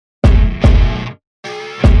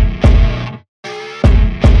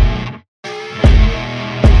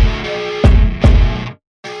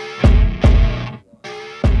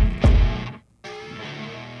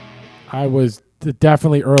I was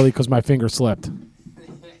definitely early because my finger slipped.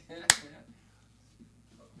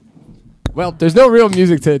 Well, there's no real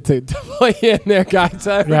music to play in there, guys.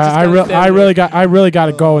 Yeah, I really got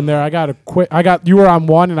to go in there. I got to quit. You were on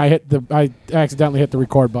one, and I accidentally hit the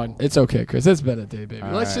record button. It's okay, Chris. It's been a day, baby.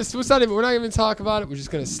 All We're not even talk about it. We're just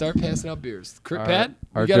gonna start passing out beers. Pat,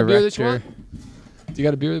 Our you got a beer that you director- want? Do you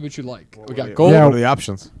got a beer that you like? We got What gold, are the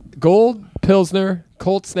options? gold Pilsner,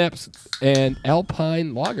 Cold Snaps, and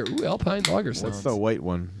Alpine Lager. Ooh, Alpine Lager sounds. What's the white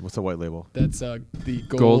one? What's the white label? That's the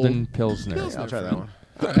Golden Pilsner. Pilsner. I'll try that friend. one.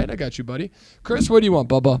 All right, I got you, buddy. Chris, what do you want,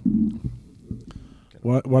 Bubba?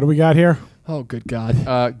 What do we got here? Oh, good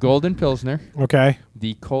God. Golden Pilsner, Okay.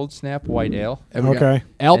 the Cold Snap White Ale, And we got Okay.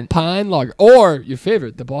 Alpine Lager. Or your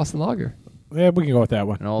favorite, the Boston Lager. Yeah, we can go with that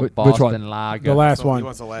one. an old Which one? Boston Lager. The last So one. he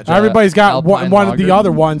wants a latch. Everybody's got Alpine one of the Lager.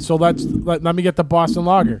 other ones, so let me get the Boston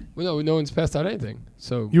Lager. Well, no one's passed out anything.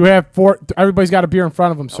 So You have four. Everybody's got a beer in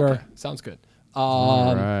front of them, sir. okay, sounds good.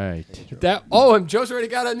 All right. And Joe's already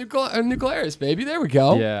got a Nuclearis, baby. There we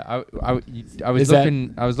go. Yeah, I was Is that-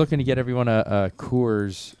 looking. I was looking to get everyone a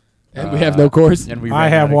Coors, And we have no Coors? And we I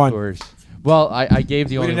ran have out of one. Coors. Well, I gave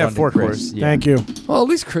the We only didn't have one to 4 Chris. Coors. Yeah. Thank you. Well, at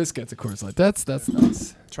least Chris gets a Coors Light. That's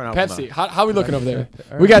nice. Try out Pepsi. one. How we looking over there?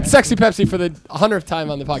 All We got right. sexy Pepsi for the 100th time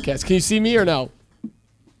on the podcast. Can you see me or no?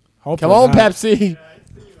 Hopefully Come on, not. Pepsi.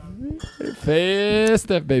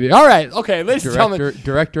 Fist up, baby. All right. Okay, ladies and gentlemen.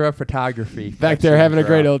 Director of photography. Back Pepsi there having a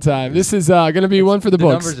great Trout. old time. This is going to be one for the The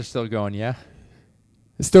books. numbers are still going. Yeah.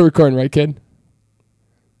 It's still recording, right, kid?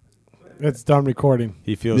 It's done recording.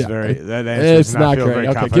 He feels Yeah. very. That answer It's does not feel great. very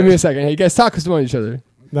Okay, confident. give me a second. Hey, you guys talk to each other.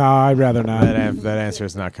 No, I'd rather not. That answer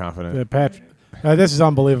is not confident. Patrick, this is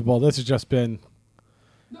unbelievable. This has just been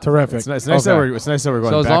terrific. It's nice that we're going. So as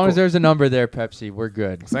backwards. long as there's a number there, Pepsi, we're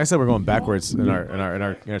good. It's nice that we're going backwards in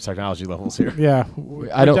our technology levels here. Yeah,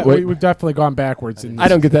 we've definitely gone backwards. I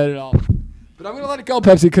don't get that at all. But I'm going to let it go,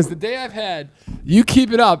 Pepsi, because the day I've had, you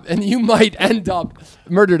keep it up, and you might end up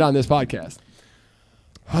murdered on this podcast.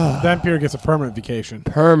 Then Pierre gets a permanent vacation.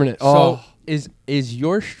 Permanent. So Oh, is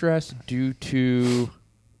your stress due to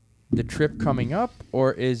the trip coming up,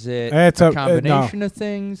 or is it It's a a- combination of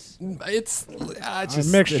things? it's A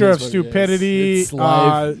just mixture it of is what it is. stupidity, It's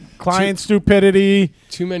life. client stupidity.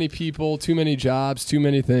 Too many people, too many jobs, too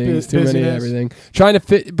many things, too Busyness. many everything. Trying to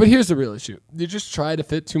fit, but here's the real issue: you just try to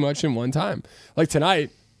fit too much in one time. Like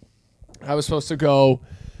tonight, I was supposed to go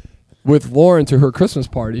with Lauren to her Christmas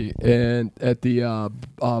party and at the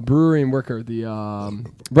brewery and Wicker, the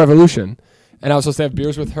Revolution, and I was supposed to have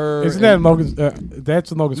beers with her. Isn't that in Logan's?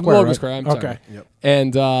 That's in Logan Square. Logan right? Square, I'm okay. sorry.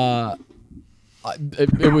 And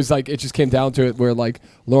it was like it just came down to it where like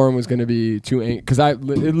Lauren was going to be too angry because it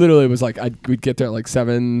literally was like we'd get there at like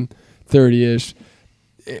 7:30ish.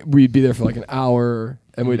 We'd be there for like an hour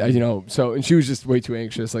and we'd so and she was just way too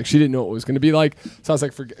anxious, like she didn't know what it was going to be like. So I was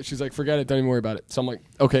like, she's like, forget it, don't even worry about it. So I'm like,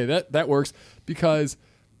 okay, that works, because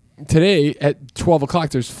today at 12 o'clock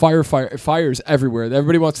there's fires everywhere.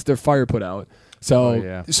 Everybody wants their fire put out. So,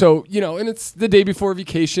 and it's the day before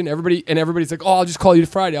vacation. Everybody's like, oh, I'll just call you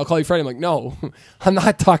Friday. I'll call you Friday. I'm like, no, I'm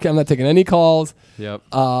not taking any calls.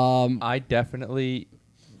 Yep. Um, I definitely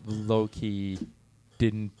low key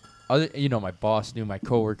didn't. My boss knew, my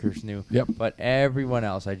coworkers knew. Yep. But everyone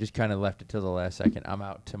else, I just kind of left it till the last second. I'm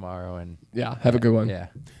out tomorrow, and yeah, have a good one. Yeah.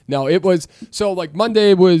 No, it was so like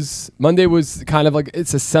Monday was kind of like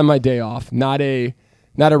it's a semi day off, not a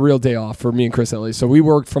real day off for me and Chris at least. So we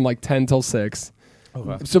worked from like 10 till 6.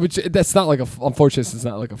 Okay. So that's not like unfortunately it's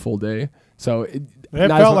not like a full day. So it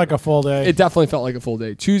felt like a full day. It definitely felt like a full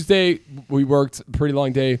day. Tuesday we worked a pretty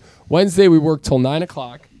long day. Wednesday we worked till 9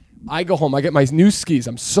 o'clock. I go home. I get my new skis.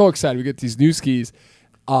 I'm so excited. We get these new skis,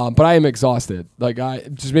 but I am exhausted. Like we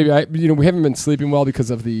haven't been sleeping well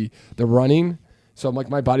because of the running. So I'm like,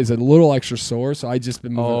 my body's a little extra sore. So I just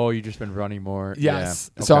been moving. Oh, you just been running more.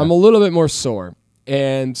 Yes. Yeah. So Okay. I'm a little bit more sore,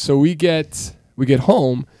 and so we get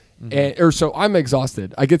home, so I'm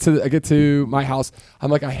exhausted. I get to my house.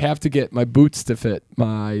 I'm like, I have to get my boots to fit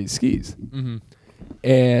my skis,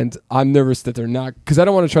 and I'm nervous that they're not, because I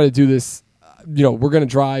don't want to try to do this. We're going to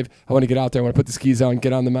drive. I want to get out there. I want to put the skis on,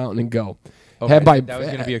 get on the mountain, and go. Okay. That was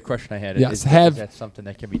going to be a question I had. Yes, Is that something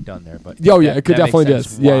that can be done there? But it could that makes definitely be.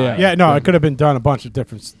 sense Yeah. yeah, no, it could have been done a bunch of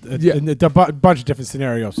different, bunch of different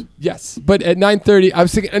scenarios. Yes, but at 9:30, I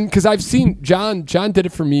was thinking, and because I've seen John did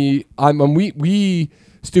it for me. We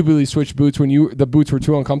stupidly switched boots when the boots were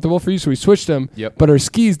too uncomfortable for you, so we switched them. Yep. But our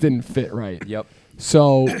skis didn't fit right. Yep.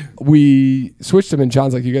 So we switched them, and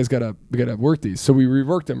John's like, "You guys gotta work these." So we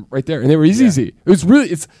reworked them right there, and they were easy. It was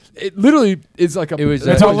really, it literally is like It was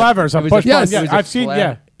It's a levers, a push button. Yeah, I've seen.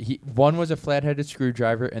 Yeah, one was a flat-headed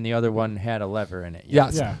screwdriver, and the other one had a lever in it.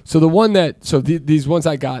 Yes. Yeah. So the one that these ones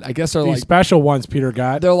I got, I guess are These like special ones Peter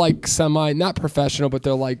got. they're like not professional, but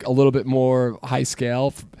they're like a little bit more high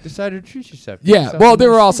scale. Decided to treat yourself. Yeah. Well, they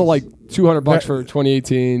were also like $200 for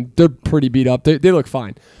 2018. They're pretty beat up. They look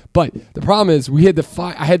fine. But the problem is we had to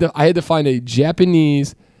find I had to find a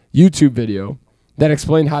Japanese YouTube video that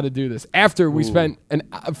explained how to do this. After we spent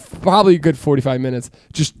probably a good 45 minutes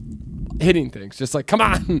just hitting things, just like come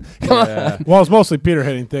on. Well, it's mostly Peter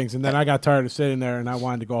hitting things, and then I got tired of sitting there, and I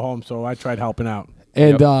wanted to go home, so I tried helping out.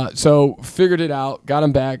 And so figured it out, got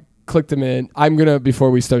him back, clicked him in. I'm gonna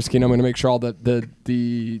before we start skiing, I'm gonna make sure all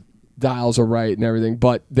the dials are right and everything.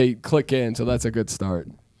 But they click in, so that's a good start.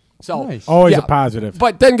 So Nice. Always yeah. a positive.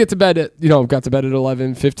 But then get to bed at got to bed at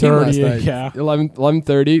 11:15 last 30, night. yeah.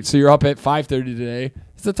 11:30. So you're up at 5:30 today.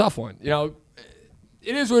 It's a tough one.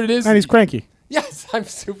 It is what it is. And he's cranky. Yes, I'm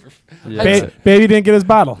super. Yeah. Baby didn't get his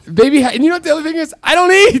bottle. Baby, and you know what the other thing is? I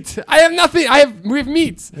don't eat. I have nothing. We have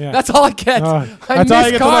meats. Yeah. That's all I get. I That's miss all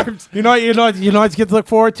you get carbs. to look. You know what you get to look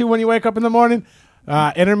forward to when you wake up in the morning?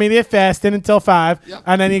 Intermediate fasting until 5, Yep.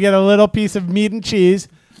 and then you get a little piece of meat and cheese,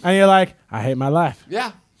 and you're like, I hate my life.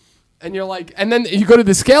 Yeah. And you're like, and then you go to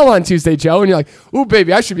the scale on Tuesday, Joe, and you're like, ooh,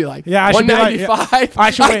 baby, I should be like Yeah, I should be like- 195. I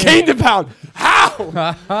should I weigh- gained a pound. How?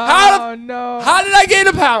 Oh no. How did I gain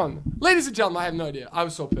a pound? Ladies and gentlemen, I have no idea. I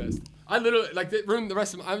was so pissed. I literally, it ruined the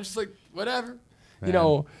rest of my, I'm just like, whatever.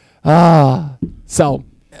 So,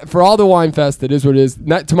 for all the wine fest, it is what it is.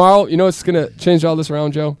 Tomorrow, you know what's going to change all this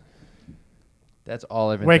around, Joe? That's all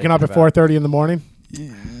I've been Waking up thinking at about. 4:30 in the morning.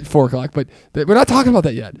 4 o'clock, but we're not talking about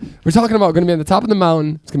that yet. We're talking about going to be on the top of the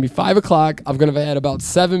mountain. It's going to be 5 o'clock. I'm going to have had about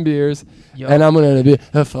 7 beers, Yup. and I'm going to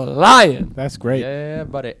be flying. That's great. Yeah,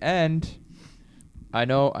 buddy. And I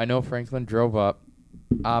know Franklin drove up.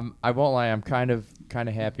 I won't lie. I'm kind of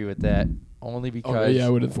happy with that, only because yeah, I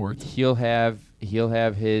would have worked. he'll have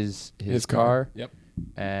his car. Yep.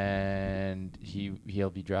 And he'll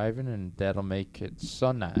be driving, and that'll make it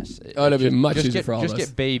so nice. Oh, it'll be Just- much just easier get, for all just of us.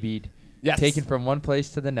 get babied, Yes. taken from one place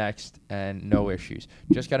to the next, and no issues.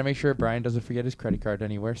 Just got to make sure Brian doesn't forget his credit card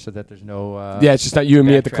anywhere, so that there's no. Yeah, it's just not you and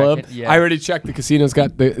me at the club. backtracking. Yeah. I already checked. The casino's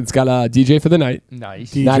got it's got a DJ for the night.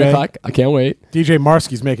 Nice. DJ. 9 o'clock. I can't wait. DJ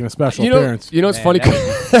Marsky's making a special appearance. You know what's Man,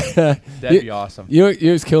 funny? That'd be awesome. You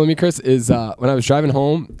know what's killing me, Chris, is when I was driving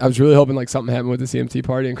home, I was really hoping like something happened with the CMT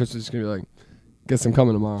party, and Chris was just gonna be like, "Guess I'm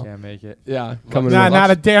coming tomorrow." Can't make it. Yeah, coming. Nah, tomorrow.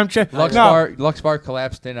 not a damn chance. Lux No, Bar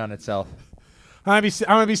collapsed in on itself. I'm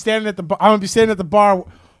gonna be standing at the bar,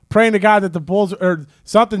 praying to God that the Bulls or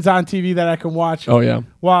something's on TV that I can watch. Oh yeah.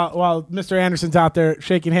 While Mr. Anderson's out there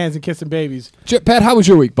shaking hands and kissing babies. Pat, how was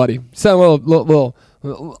your week, buddy? So little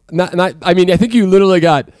not. I mean, I think you literally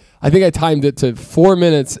got. I think I timed it to 4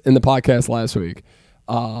 minutes in the podcast last week.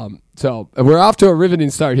 So we're off to a riveting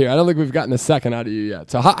start here. I don't think we've gotten a second out of you yet.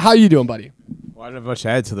 So how you doing, buddy? Well, I don't have much to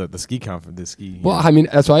add to the ski conference. The ski. Well, I mean,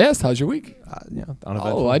 that's why I asked. How's your week?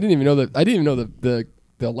 Uneventful. Oh, I didn't even know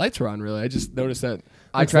the lights were on. Really, I just noticed that.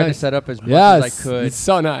 I Looks tried nice. to set up as much Yes, as I could it's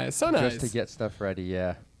so nice, so nice. just to get stuff ready.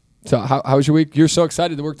 Yeah. So how was your week? You're so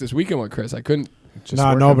excited to work this weekend with Chris. I couldn't. Just No,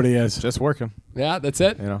 working. nobody is. Just working. Yeah, that's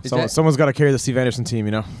it. You know, Is that- someone's got to carry the Steve Anderson team.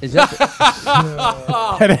 You know. Is that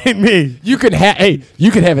That ain't me. You can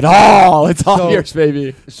you can have it all. It's all So- yours,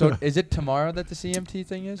 baby. so? Is it tomorrow that the CMT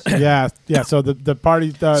thing is? Yeah. So the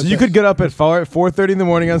party. So you could get up at 4:30 in the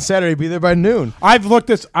morning on Saturday, be there by noon. I've looked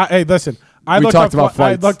this. Hey, listen. I We looked talked up about I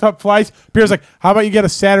flights. looked up flights. Pierre's like, "How about you get a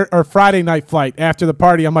Saturday or Friday night flight after the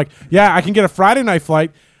party?" I'm like, "Yeah, I can get a Friday night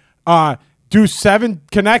flight. Do 7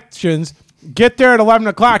 connections, get there at 11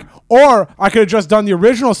 o'clock, or I could have just done the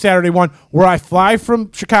original Saturday one where I fly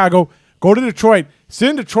from Chicago, go to Detroit, sit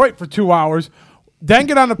in Detroit for 2 hours, then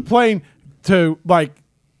get on a plane to like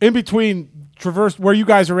in between traverse where you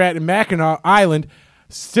guys are at in Mackinac Island."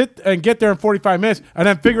 Sit and get there in 45 minutes, and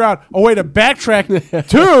then figure out a way to backtrack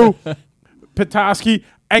to Petoskey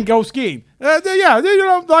and go skiing.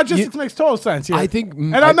 Logistics makes total sense here. I think-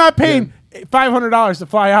 and I'm not paying $500 to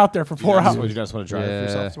fly out there for 4 hours. You just want to drive Yeah.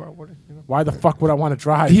 yourself tomorrow morning. You know? Why the fuck would I want to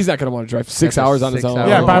drive? He's not gonna want to drive 6 That's hours on his 6 own. hours.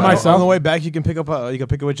 Yeah, by myself. On the way back, you can pick up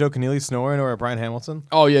with Joe Keneally snoring or Brian Hamilton.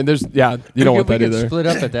 Oh yeah, you don't want we that could either. split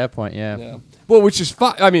up at that point. Yeah. Yeah. Well, which is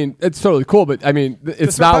fine. I mean, it's totally cool, but I mean,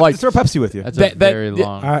 it's not like throw Pepsi with you. That's That- a that- very yeah.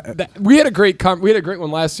 long. we had a great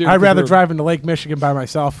one last year. I'd because rather we were- drive into Lake Michigan by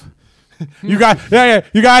myself. You guys,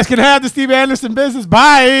 you guys can have the Steve Anderson business.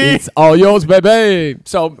 Bye. It's all yours, baby.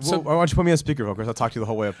 So Why don't you put me on speakerphone, Chris? I'll talk to you the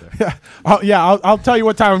whole way up there. I'll tell you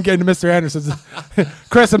what time I'm getting to Mr. Anderson's.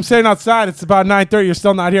 Chris, I'm sitting outside. It's about 9:30. You're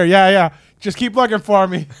still not here. Yeah. Just keep looking for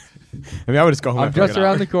me. I mean, I would just go home. I'm after just like an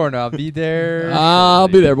around hour. the corner. I'll be there. I'll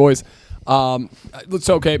be there, boys.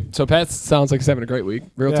 So Pat sounds like he's having a great week.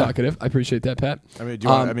 Real Yeah. talkative. I appreciate that, Pat. I mean, do you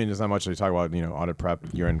want, I mean, there's not much to talk about. Audit prep,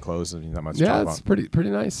 year-end close. I mean, not much to Yeah, talk it's about. pretty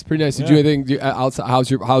nice. Pretty nice. Did Yeah. you anything outside?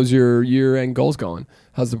 How's your year-end goals going?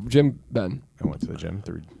 How's the gym been? I went to the gym.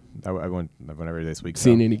 I went every day this week.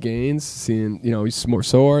 Seeing any gains? Seeing he's more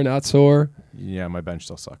sore, not sore. Yeah, my bench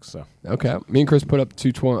still sucks. So Okay, me and Chris put up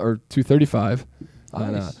 220 or 235.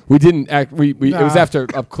 Nice. We didn't act. It was Nah. after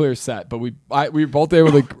a clear set, but we were both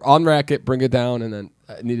able to on racket, bring it down, and then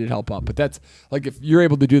needed help up. But that's like if you're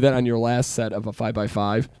able to do that on your last set of a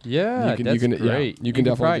 5x5. Yeah, You can- that's you can- yeah, great. you can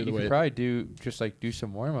definitely do the You weight. could probably do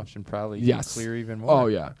some warm-ups and probably Yes. clear even more. Oh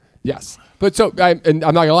yeah. Yes, but and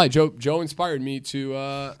I'm not gonna lie, Joe inspired me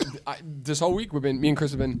to this whole week. Me and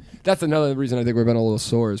Chris have been. That's another reason I think we've been a little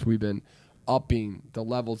sore is we've been upping the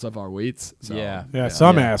levels of our weights. So, Yeah.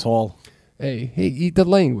 Some asshole. Hey, eat the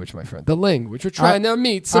language, my friend. The language. We're trying to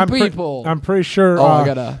meet some people. I'm pretty sure.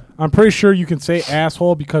 I'm pretty sure you can say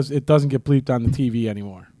asshole because it doesn't get bleeped on the TV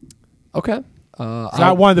anymore. Okay. It's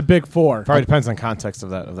not one of the big four. probably depends on context of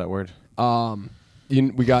that word.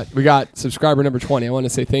 We got subscriber number 20. I want to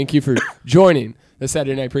say thank you for joining the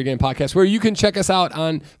Saturday Night Pregame Podcast, where you can check us out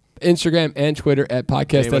on Instagram and Twitter at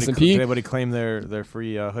Podcast Did S&P. anybody claim their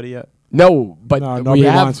free hoodie yet? No, but No, we nobody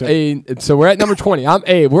have wants it. so we're at number 20.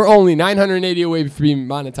 We're only 980 away from being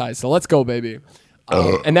monetized. So let's go, baby.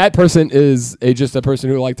 And that person is just a person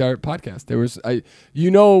who liked our podcast. There was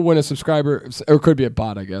when a subscriber or it could be a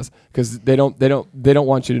bot, I guess, because they don't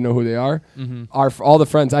want you to know who they are. Mm-hmm. All the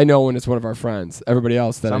friends I know when it's one of our friends. Everybody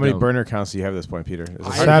else that How I many don't. burner counts do you have at this point, Peter? Is it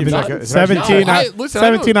I- hard to keep Seven- track of- is it 17, No, I- out, listen, I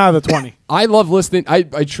 17 out of the 20. I love listening. I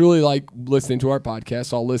truly like listening to our podcast.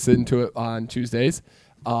 So I'll listen to it on Tuesdays.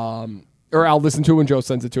 Or I'll listen to it when Joe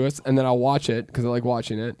sends it to us, and then I'll watch it because I like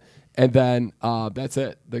watching it. And then that's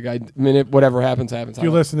it. Whatever happens, happens. Do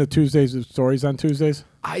you listen to Tuesdays stories on Tuesdays?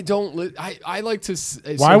 I don't. I like to.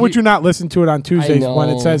 Why would you not listen to it on Tuesdays when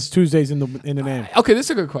know. it says Tuesdays in the name? Okay, this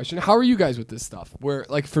is a good question. How are you guys with this stuff? Where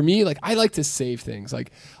like for me, like I like to save things.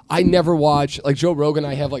 Like I never watch like Joe Rogan.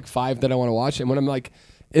 I have like 5 that I want to watch, and when I'm like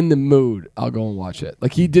in the mood, I'll go and watch it.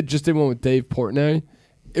 Like he did one with Dave Portnoy.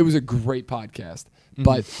 It was a great podcast,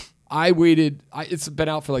 but I waited. It's been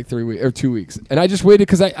out for like 3 weeks or 2 weeks, and I just waited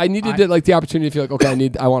because I needed the opportunity to feel like okay,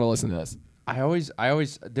 I want to listen to this. I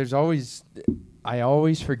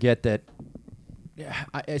always forget that.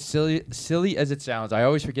 As silly as it sounds, I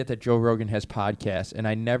always forget that Joe Rogan has podcasts, and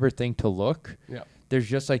I never think to look. Yeah. There's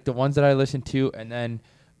just like the ones that I listen to, and then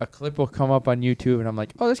a clip will come up on YouTube, and I'm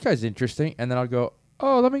like, oh, this guy's interesting, and then I'll go,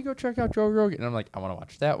 oh, let me go check out Joe Rogan, and I'm like, I want to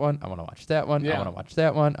watch that one, I want to watch that one, I Yeah. want to watch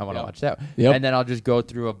that one, I want to watch that, Yep. and then I'll just go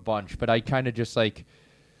through a bunch. But I kind of just like,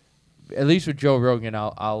 at least with Joe Rogan,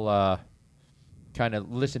 I'll kind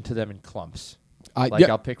of listen to them in clumps.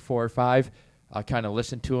 I'll pick 4 or 5. I'll kind of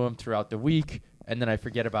listen to them throughout the week, and then I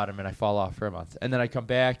forget about them and I fall off for a month, and then I come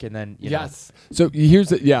back, and then Yes. So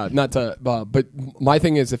here's not to, but my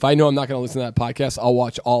thing is, if I know I'm not going to listen to that podcast, I'll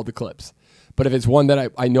watch all the clips. But if it's one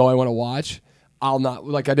that I know I want to watch, I'll not.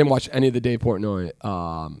 Like I didn't watch any of the Dave Portnoy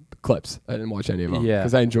clips. I didn't watch any of them. Yeah.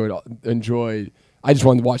 Because I enjoyed. I just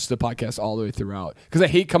wanted to watch the podcast all the way throughout. Because I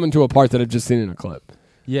hate coming to a part that I've just seen in a clip.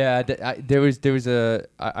 Yeah,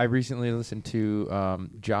 I recently listened to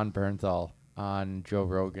John Bernthal on Joe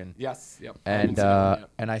Rogan. Yes. Yep. And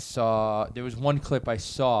I saw there was one clip I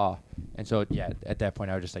saw, and so at that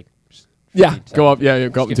point I was just like, yeah, 15 go up. seconds. Yeah,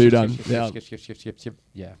 go up until you're done. Skip.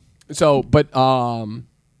 Yeah. So, but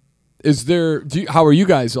is there? How are you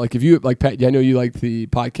guys? Like, if you like Pat, I know you like the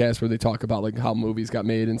podcast where they talk about like how movies got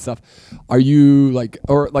made and stuff. Are you like,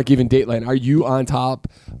 or like even Dateline? Are you on top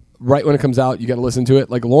right when it comes out? You got to listen to it.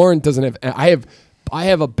 Like Lauren doesn't have. I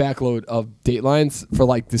have a backload of Datelines for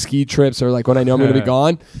like the ski trips or like when I know I'm going to be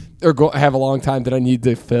gone or have a long time that I need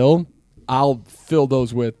to fill. I'll fill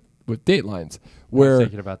those with Datelines. I was Where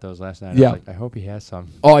thinking about those last night. Yeah. I was like, I hope he has some.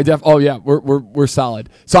 We're solid.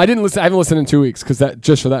 So I didn't listen. I haven't listened in 2 weeks because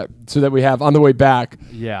so that we have on the way back.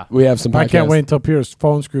 Yeah. We have some podcasts. I can't wait until Pierce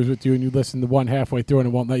phone screws with you and you listen to one halfway through and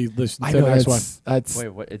it won't let you listen I to know the next one. that's Wait,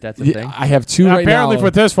 what? That's a yeah, thing? I have 2 right Apparently now.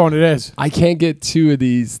 for this phone it is. I can't get 2 of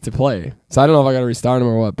these to play, so I don't know if I got to restart them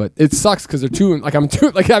or what. But it sucks because they're 2. Like I'm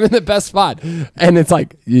in the best spot, and it's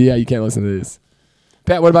like you can't listen to these.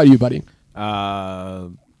 Pat, what about you, buddy?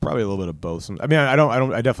 Probably a little bit of both. I mean, I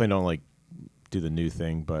definitely don't like do the new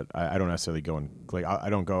thing, but I don't necessarily go and like I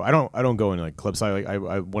don't go in like clips. I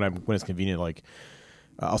when it's convenient, like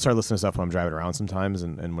I'll start listening to stuff when I'm driving around sometimes,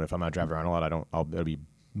 and if I'm not driving around a lot, it'll be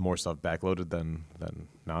more stuff backloaded than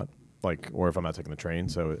not. Like, or if I'm not taking the train,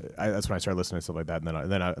 so that's when I start listening to stuff like that.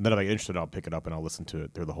 And then if I get interested, I'll pick it up and I'll listen to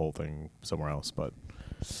it through the whole thing somewhere else. But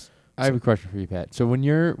I have a question for you, Pat. So when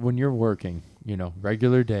you're working,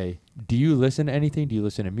 regular day, do you listen to anything? Do you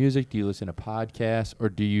listen to music? Do you listen to podcasts? Or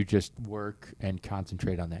do you just work and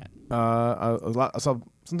concentrate on that?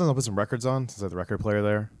 Sometimes I'll put some records on since I have the record player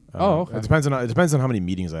there. Okay. It depends on how many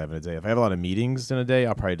meetings I have in a day. If I have a lot of meetings in a day,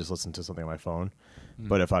 I'll probably just listen to something on my phone.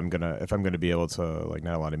 But if I'm gonna be able to like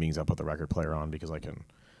not a lot of meetings, I'll put the record player on because I can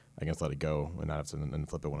just let it go and not have to and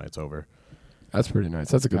flip it when it's over. That's pretty nice.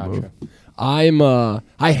 That's a good move. I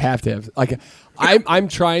have to have I'm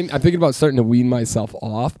thinking about starting to wean myself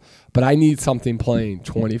off, but I need something playing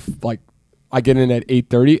I get in at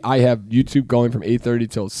 8:30. I have YouTube going from 8:30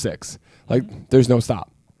 till 6. Like there's no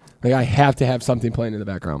stop. Like I have to have something playing in the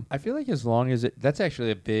background. I feel like as long as that's actually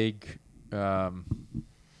a big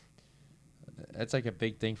that's like a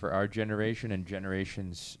big thing for our generation and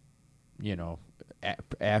generations,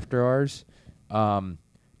 after ours,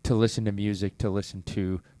 to listen to music, to listen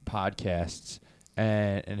to podcasts,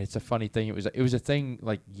 and it's a funny thing. It was a thing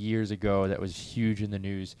like years ago that was huge in the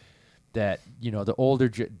news that the older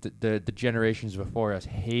the generations before us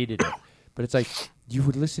hated it, but it's like you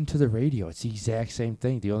would listen to the radio. It's the exact same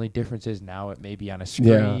thing. The only difference is now it may be on a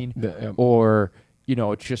screen or.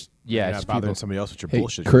 It's just You're it's not bothering people. somebody else with your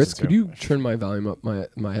bullshit. Chris, could you turn my volume up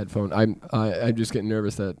my headphone? I'm just getting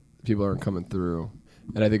nervous that people aren't coming through,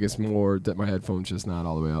 and I think it's more that my headphone's just not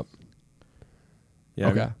all the way up. Yeah.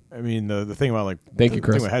 Okay. I mean the thing about Thank you, the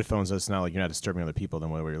Chris. thing with headphones, it's not like you're not disturbing other people than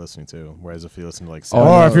what you're listening to. Whereas if you listen to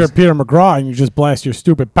or if you're Peter McGraw and you just blast your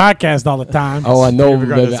stupid podcast all the time. Oh, I know.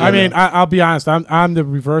 I mean, I'll be honest. I'm the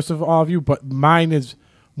reverse of all of you, but mine is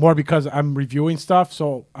more because I'm reviewing stuff,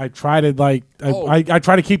 so I try to I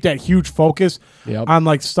try to keep that huge focus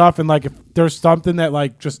on stuff, and if there's something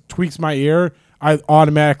that just tweaks my ear, I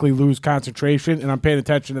automatically lose concentration, and I'm paying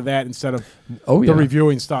attention to that instead of the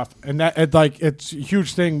reviewing stuff. And that it's a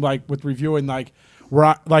huge thing with reviewing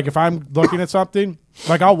where if I'm looking at something,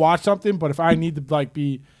 I'll watch something, but if I need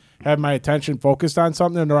to have my attention focused on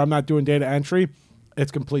something or I'm not doing data entry,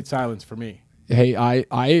 it's complete silence for me. Hey, I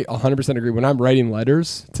 100% agree. When I'm writing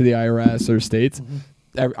letters to the IRS or states,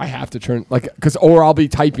 I have to turn or I'll be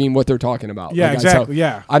typing what they're talking about. Yeah, exactly.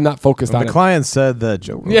 I'm not focused on it. The client said that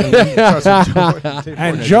Joe Rogan.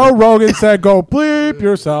 And Joe Rogan said, "Go bleep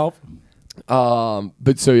yourself."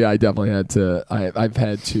 But so I definitely had to. I've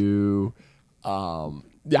had to.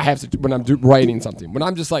 I have to when I'm writing something. When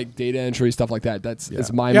I'm just data entry stuff like that.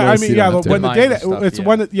 It's my when the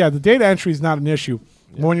data the data entry is not an issue.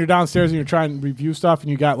 Yeah. When you're downstairs and you're trying to review stuff and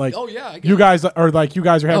you got you guys are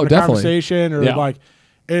having a conversation or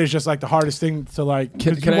it is just the hardest thing to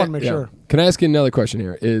because you want to make sure. Can I ask you another question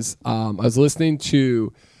here? I was listening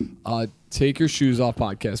to Take Your Shoes Off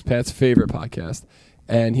podcast, Pat's favorite podcast,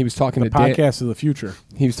 and he was talking to podcast of the future.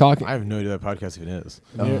 He was talking. I have no idea what podcast even is.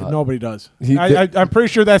 Nobody does. I'm pretty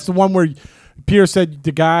sure that's the one where Pierre said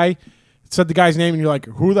the guy's name, and you're like,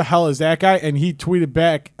 who the hell is that guy? And he tweeted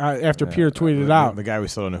back after Pierre tweeted it out. The guy we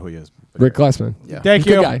still don't know who he is. Rick Glassman. Yeah. Thank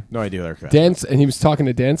you. Guy. No idea who that Dan, and he was talking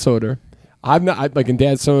to Dan Soder. And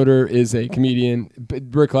Dan Soder is a comedian.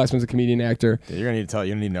 Rick Glassman's a comedian actor. Yeah, you're gonna need to tell.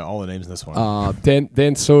 You need to know all the names in this one. Dan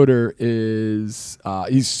Soder is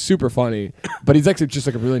he's super funny, but he's actually just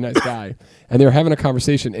a really nice guy. And they were having a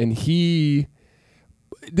conversation, and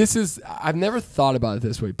I've never thought about it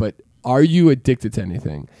this way, but are you addicted to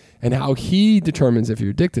anything? And how he determines if you're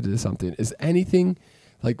addicted to something is anything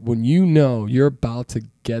when you're about to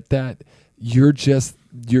get that, you're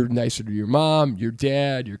nicer to your mom, your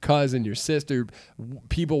dad, your cousin, your sister,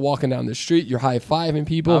 people walking down the street, you're high-fiving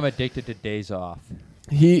people. I'm addicted to days off.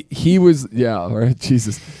 He was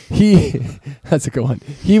Jesus. That's a good one.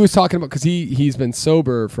 He was talking about because he's been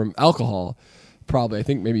sober from alcohol, probably I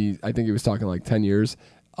think he was talking 10 years.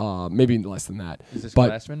 Maybe less than that. Is this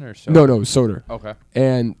Glassman or Soder? No, Soder. Okay.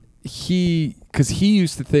 And because he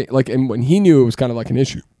used to think and when he knew it was kind of an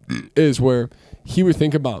issue, is where he would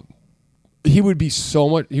think about. He would be so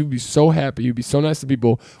happy. He would be so nice to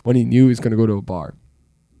people when he knew he was going to go to a bar.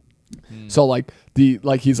 So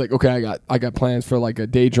he's okay, I got plans for a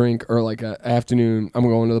day drink or a afternoon. I'm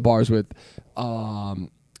going to the bars with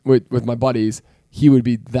my buddies. He would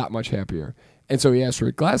be that much happier. And so he asked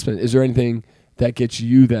Rick Glassman, is there anything that gets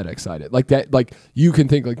you that excited? You can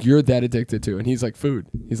think you're that addicted to. And he's food.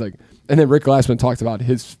 He's and then Rick Glassman talked about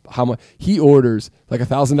how much he orders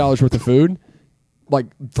 $1,000 worth of food,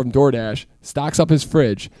 from DoorDash, stocks up his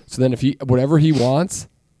fridge. So then whatever he wants,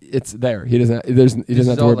 it's there. He doesn't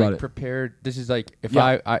have to worry about it. Prepared. This is like if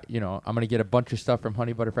I I'm gonna get a bunch of stuff from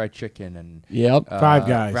Honey Butter Fried Chicken and Five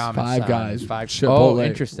Guys, Five Guys, Oh,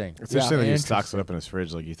 interesting. It's interesting that he stocks it up in his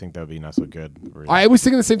fridge. Like you think that would be not so good. I was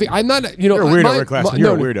thinking the same thing. I'm not. You're a weirdo, Rick Glassman.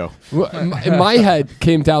 You're a weirdo. In my head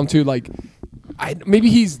came down to like. Maybe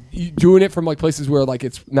he's doing it from like places where like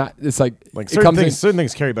it's not. It's like certain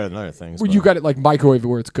things carry better than other things. Well, you got it like microwave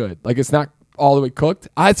where it's good. Like it's not all the way cooked.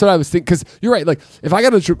 That's what I was thinking. Because you're right. Like if I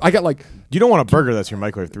got like you don't want a burger that's your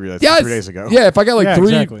microwave 3 days ago. Yeah, if I got like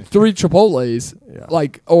three Chipotles,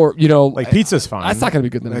 like or like pizza's fine. That's not gonna be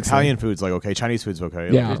good. The next Italian day. food's like okay. Chinese food's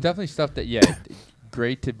okay. Yeah, there's definitely stuff that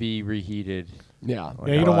great to be reheated. Yeah,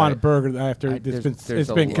 you don't want a burger after it's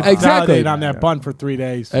been consolidated on that bun for 3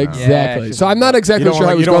 days. Exactly. Yeah, so I'm not exactly sure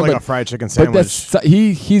how you he's don't going, like a fried chicken sandwich. But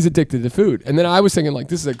he's addicted to food. And then I was thinking like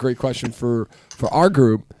this is a great question for our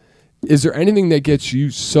group. Is there anything that gets you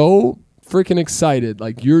so freaking excited?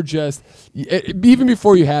 Like you're just even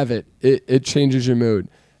before you have it changes your mood.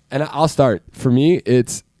 And I'll start. For me,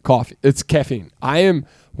 it's coffee. It's caffeine. I am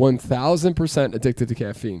 1,000% addicted to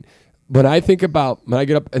caffeine. When I think about when I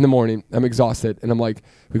get up in the morning, I'm exhausted, and I'm like,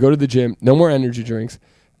 we go to the gym, no more energy drinks.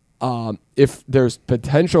 If there's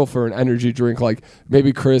potential for an energy drink, like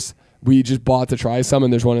maybe Chris, we just bought to try some,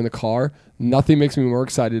 and there's one in the car. Nothing makes me more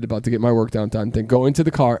excited about to get my work done than going to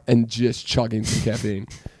the car and just chugging some caffeine,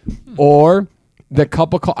 or the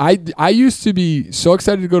cup of coffee. I used to be so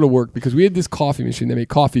excited to go to work because we had this coffee machine that made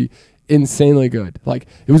coffee insanely good. Like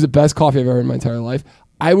it was the best coffee I've ever had in my entire life.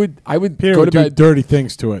 I would go to bed. Dirty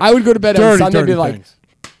things to it. I would go to bed on Sunday and be like,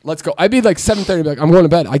 let's go. I'd be like 7:30, be like, I'm going to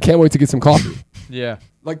bed. I can't wait to get some coffee. Yeah.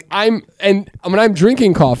 Like when I'm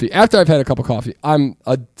drinking coffee, after I've had a cup of coffee, I'm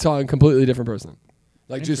a completely different person.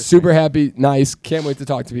 Like just super happy, nice, can't wait to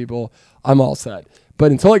talk to people. I'm all set.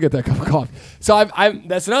 But until I get that cup of coffee. So I'm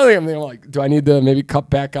that's another thing I'm thinking like, do I need to maybe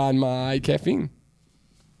cut back on my caffeine?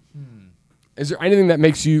 Is there anything that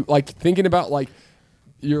makes you like thinking about like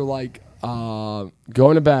you're like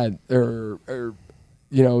going to bed or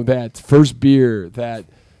that first beer, that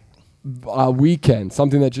weekend,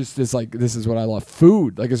 something that just is like, this is what I love.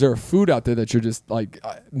 Food. Like, is there a food out there that you're just like,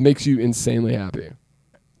 makes you insanely happy?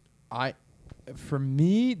 For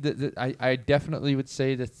me, I definitely would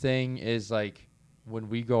say the thing is like when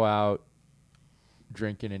we go out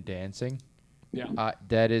drinking and dancing. Yeah.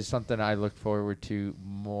 That is something I look forward to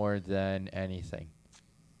more than anything.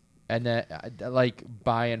 And that, like,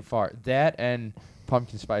 by and far, that and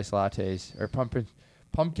pumpkin spice lattes or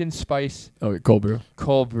pumpkin spice. Oh, cold brew.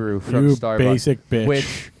 Cold brew from Starbucks. Basic bitch.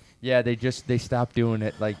 Which, yeah, they stopped doing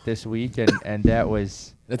it like this week, and that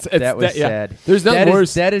was sad. Yeah. There's nothing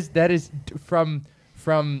worse. That is from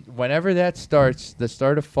whenever that starts, the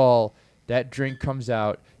start of fall, that drink comes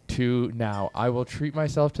out to now. I will treat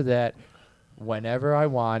myself to that whenever I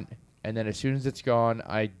want. And then as soon as it's gone,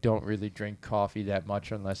 I don't really drink coffee that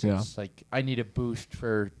much unless it's like I need a boost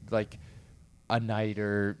for like a night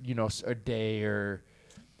or, a day. Or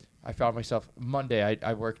I found myself Monday,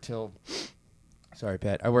 I worked till, sorry,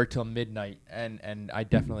 Pat, I worked till midnight. And I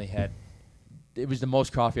definitely it was the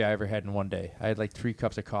most coffee I ever had in one day. I had like 3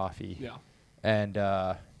 cups of coffee. Yeah. And,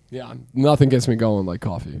 nothing gets me going like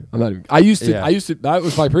coffee. I'm not even, I used to, that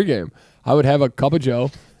was my pregame. I would have a cup of Joe.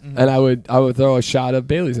 Mm-hmm. And I would throw a shot of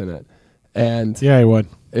Bailey's in it, and yeah, he would.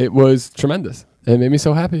 It was tremendous. It made me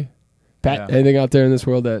so happy. Pat, anything out there in this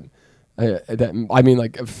world that I mean,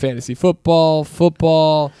 like fantasy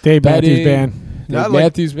football, Dave betting,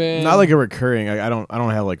 Matthews Band, not like a recurring. I don't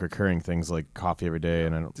have like recurring things like coffee every day.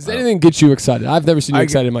 And I don't. Does anything get you excited? I've never seen you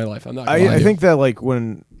excited in my life. I'm not. I think that like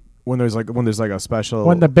when there's like a special,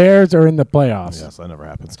 when the Bears are in the playoffs. Yes, that never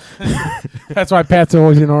happens. That's why Pat's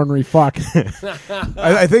always an ordinary fuck.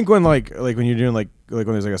 I think when like when you're doing like when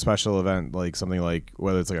there's like a special event, like something like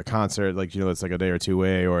whether it's like a concert, like it's like a day or two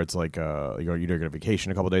away, or it's like you're doing a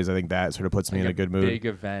vacation a couple of days. I think that sort of puts me in a good mood. Big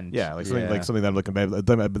event. Yeah, like something that I'm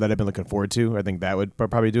that I've been looking forward to. I think that would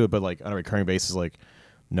probably do it. But like on a recurring basis, like.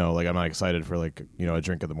 No, like I'm not excited for like a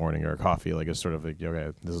drink in the morning or a coffee. Like it's sort of like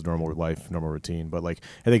okay, this is normal life, normal routine. But like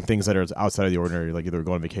I think things that are outside of the ordinary, like either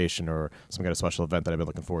going on vacation or some kind of special event that I've been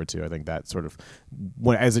looking forward to. I think that sort of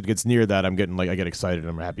as it gets near that, I get excited and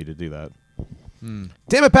I'm happy to do that. Damn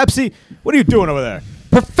it, Pepsi! What are you doing over there?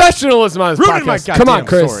 Professionalism on this podcast. Come on,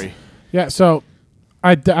 Chris. Story. Yeah, so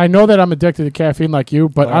I know that I'm addicted to caffeine like you,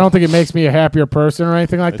 but I don't think it makes me a happier person or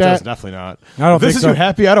anything like that. Does definitely not. I don't if this is you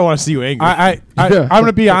happy, I don't want to see you angry. I'm going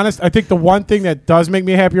to be honest. I think the one thing that does make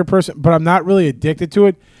me a happier person, but I'm not really addicted to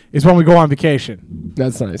it, is when we go on vacation.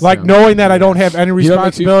 That's nice. Like yeah. knowing that I don't have any You know what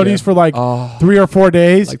makes you- responsibilities yeah. for like Oh. 3 or 4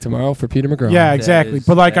 days. Like tomorrow for Peter McGraw. Yeah, exactly. is-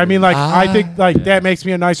 But like, that I mean, is- like, I think like that makes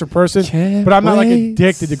me a nicer person. Can't But I'm not like wait.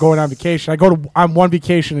 addicted to going on vacation. I'm one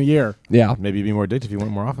vacation a year. Yeah. Maybe you'd be more addicted if you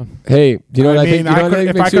went more often. Hey, do you know I what I mean, think? You I know what could- I think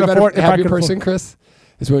if makes I you a could better, afford- if I happier could person, Chris?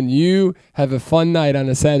 Is when you have a fun night on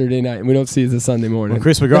a Saturday night and we don't see you the Sunday morning. When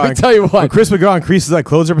Chris Let me McGraw, tell you when what. Chris McGraw increases that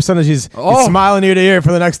closer percentage, he's smiling ear to ear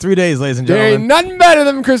for the next 3 days, ladies and There ain't gentlemen. nothing better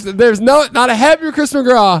than Chris. There's not a happier Chris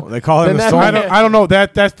McGraw. They call him than the that storm. man. I don't know.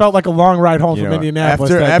 That felt like a long ride home You from know,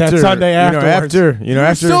 Indianapolis. That Sunday afterwards.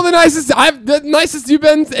 You're still the nicest you've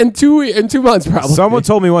been in 2 months, probably. Someone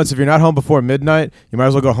told me once, if you're not home before midnight, you might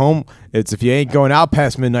as well go home. It's if you ain't going out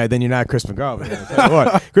past midnight, then you're not Chris McGraw. But I'll tell you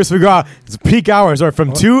what, Chris McGraw, it's peak hours, or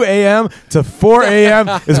from 2 a.m. to 4 a.m.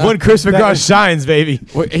 is when Chris McGraw shines, baby.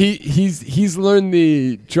 Well, he's learned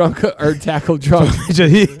the drunk or tackle drunk.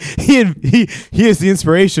 he is the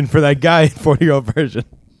inspiration for that guy in 40-year-old version.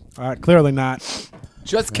 Clearly not.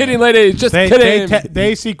 Just kidding, ladies. Just kidding.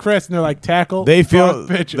 They see Chris and they're like, tackle. They feel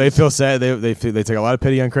bitches. sad. They take a lot of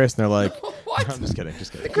pity on Chris, and they're like, What? I'm just kidding.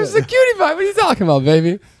 Chris is a cutie pie. What are you talking about,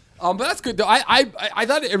 baby? But that's good though. I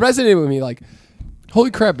thought it resonated with me. Like,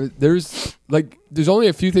 holy crap! There's only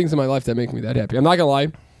a few things in my life that make me that happy. I'm not gonna lie.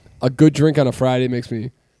 A good drink on a Friday makes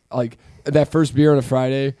me like that first beer on a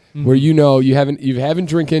Friday, where you haven't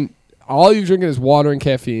drinking. All you've drinking is water and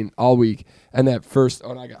caffeine all week, and that first.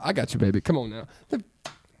 Oh, I got you, baby. Come on now. The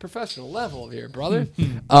professional level here, brother.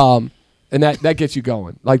 And that gets you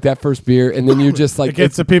going, like that first beer, and then you just like It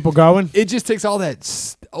gets the people going. it just takes all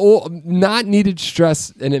that not needed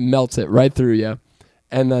stress and it melts it right through you,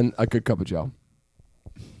 and then a good cup of Joe.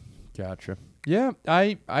 Gotcha. Yeah,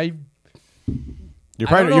 You're I don't know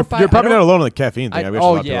probably if you're probably not alone on the caffeine thing. I wish a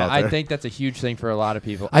lot of people out I there. think that's a huge thing for a lot of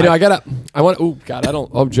people. I want. Oh God, I don't.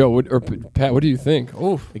 Oh Joe or Pat, what do you think?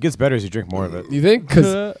 Oh, It gets better as you drink more of it. you think?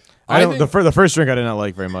 Because I don't. The first drink I did not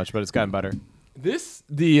like very much, but it's gotten better.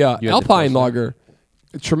 the Alpine lager,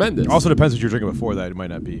 tremendous. Also depends what you're drinking before that. It might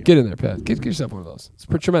not be. get in there, Pat. Get yourself one of those. It's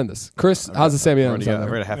pretty tremendous. Chris, how's the Sammy Adams I out there?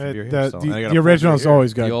 already got half a beer here. The so- and I got a the full original beer is here.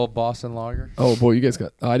 always the good. old Boston Lager. Oh boy, you guys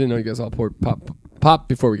got. I didn't know you guys all poured pop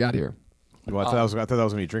before we got here. Well, I thought that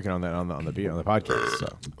was gonna be drinking on that on the podcast. So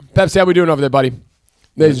Pepsi, how we doing over there, buddy?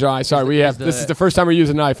 Ladies and gentlemen, sorry, we have. the- This is the first time we're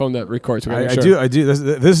using an iPhone that records. We gotta I make sure. do.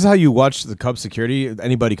 This is how you watch the Cubs security.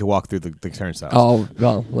 Anybody could walk through the turnstiles. Oh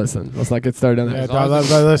well, listen. Let's not get started on that. Yeah, As long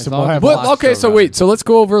as listen, as we'll long as have the Well, clock's okay, still so wait. running. So let's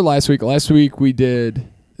go over last week. Last week we did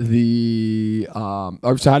the. So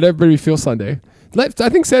how did everybody feel Sunday? I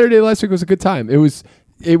think Saturday last week was a good time. It was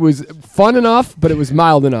fun enough, but it was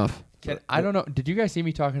mild enough. I don't know. Did you guys see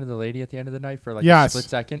me talking to the lady at the end of the night for like Yes. a split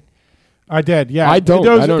second? I did. Yeah, I don't- It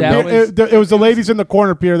was, I don't know. it was the ladies in the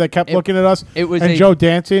corner, Peter, that kept looking at us. It was and a- Joe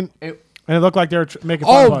dancing, It, and it looked like they were making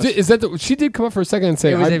fun Oh, of us. is that she did come up for a second and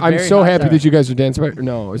say, It was a "I'm very so hot happy time. that you guys are dancing." Or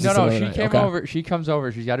no, is this no, another she night? came Okay. over. She comes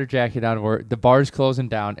over. She's got her jacket on. The bar's closing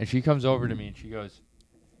down, and she comes over to me and she goes,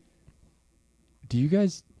 "Do you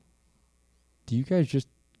guys just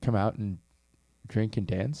come out and drink and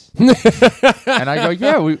dance?" And I go,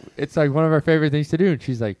 "Yeah, it's like one of our favorite things to do." And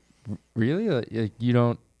she's like, "Really? Like, you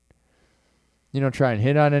don't try and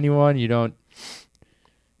hit on anyone.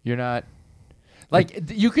 You're not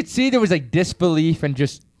like you could see there was like disbelief and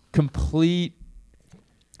just complete."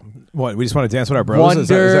 What? We just want to dance with our bros? Wonder. Is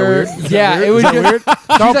that weird? Yeah, it was just weird.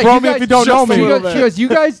 Don't bro me if you don't know me. She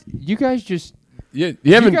goes, you guys just. You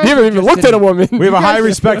haven't guys even were just looked at a in- woman. We have a high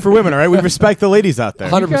respect for women, all right? We respect the ladies out there.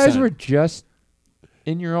 100%. You guys were just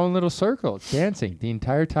in your own little circle dancing the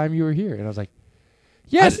entire time you were here. And I was like,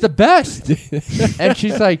 yeah, it's the best. And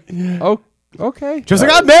she's like, oh, okay. Just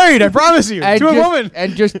like I'm married, I promise you, And to a just, woman.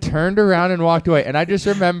 and just turned around and walked away. And I just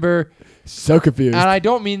remember, So confused. and I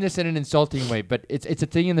don't mean this in an insulting way, but it's a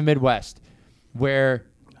thing in the Midwest where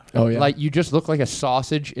Oh yeah. like you just look like a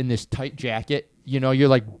sausage in this tight jacket. You know, you're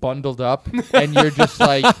like bundled up and you're just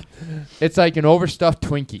like, it's like an overstuffed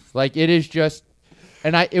Twinkie. Like it is just,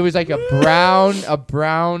 and it was like a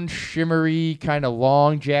brown shimmery kind of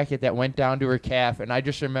long jacket that went down to her calf. And I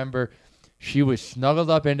just remember she was snuggled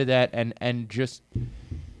up into that and just,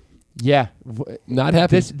 yeah. Not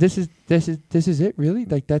happy. This is it really?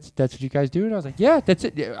 Like that's what you guys do? And I was like, yeah, that's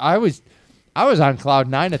it. I was on cloud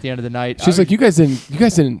 9 at the end of the night. She's like, you guys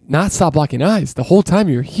didn't not stop blocking eyes the whole time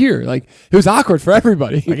you were here. Like it was awkward for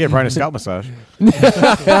everybody. I gave Brian a scalp massage.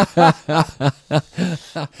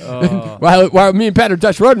 While me and Pat are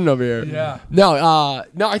Dutch Roden over here. Yeah. No,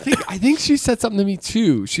 I think she said something to me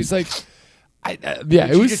too. She's like, it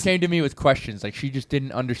she was just came to me with questions. Like she just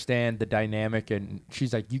didn't understand the dynamic, and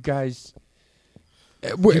she's like, "You guys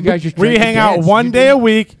just We drink and hang out dance. one You day didn't- a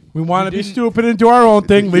week, We want to be stupid and do our own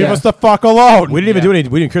thing. Leave us the fuck alone. We didn't even do any.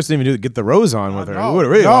 We didn't. Chris didn't even get the rose on with her. We would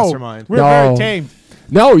have really lost her mind. We're very tame.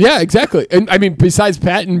 No, yeah, exactly. And I mean, besides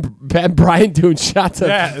Pat and Brian doing shots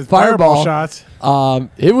of fireball shots,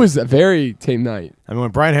 it was a very tame night. I mean,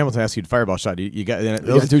 when Brian Hamilton asks you to fireball shot, you got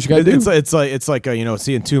do what you gotta do. It's like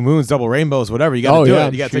seeing two moons, double rainbows, whatever. You got to do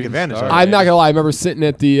it. You got to take advantage of it. I'm not gonna lie. I remember sitting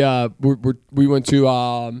at the we went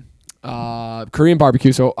to Korean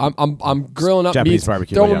barbecue, so I'm grilling up Japanese meats,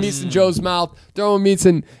 barbecue, throwing meats in Joe's mouth, throwing meats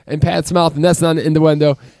in Pat's mouth, and that's not in the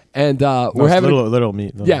window. And we're having little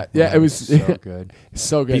meat. It was so good.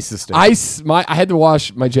 So good. Piece of steak. I had to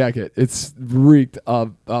wash my jacket. It's reeked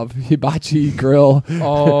of hibachi grill.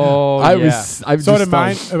 Oh, so did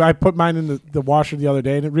mine. I put mine in the washer the other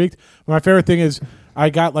day, and it reeked. My favorite thing is I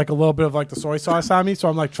got like a little bit of like the soy sauce on me, so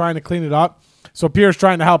I'm like trying to clean it up. So Pierre's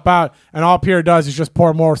trying to help out, and all Pierre does is just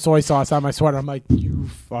pour more soy sauce on my sweater. I'm like, you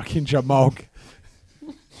fucking jamoke.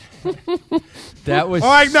 That was. Oh,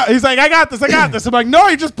 like, no. He's like, I got this. I'm like, no,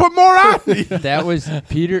 you just put more on. That was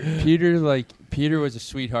Peter. Peter was a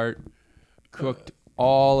sweetheart. Cooked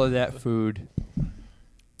all of that food.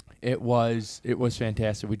 It was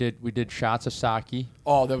fantastic. We did shots of sake.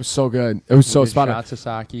 Oh, that was so good. It was so spot on. Shots of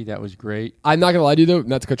sake. That was great. I'm not gonna lie to you though,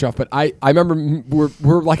 not to cut you off, but I remember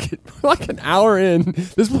we're like an hour in.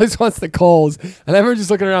 This place wants the coals, and I remember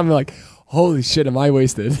just looking around and like, holy shit, am I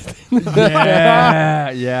wasted?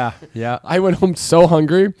 Yeah. I went home so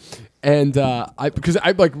hungry, and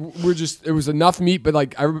it was enough meat, but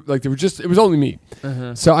it was only meat.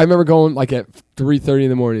 Uh-huh. So I remember going like at 3:30 in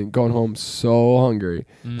the morning, going home so hungry,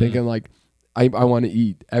 thinking like, I want to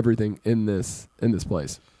eat everything in this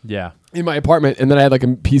place. Yeah. In my apartment, and then I had like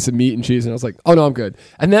a piece of meat and cheese, and I was like, "Oh no, I'm good."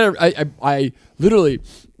 And then I literally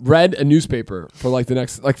read a newspaper for like the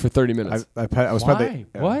next for 30 minutes.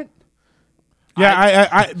 What?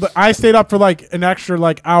 Yeah, but I stayed up for like an extra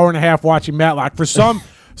like hour and a half watching Matlock for some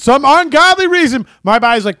ungodly reason. My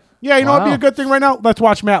body's like, yeah, you know what'd be a good thing right now? Let's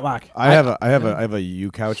watch Matlock. I have a U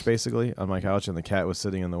couch basically on my couch, and the cat was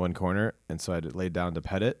sitting in the one corner, and so I laid down to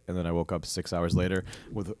pet it, and then I woke up 6 hours later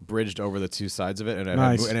with bridged over the two sides of it, and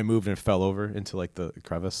I moved and fell over into like the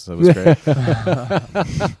crevice. So it was great.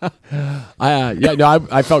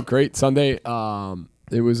 I felt great Sunday.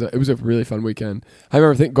 It was a really fun weekend. I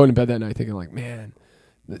remember going to bed that night thinking like, man,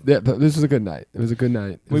 this was a good night. It was a good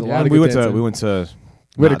night. We went to.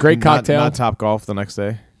 We had a great cocktail. Not Top Golf the next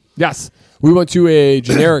day. Yes, we went to a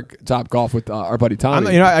generic Top Golf with our buddy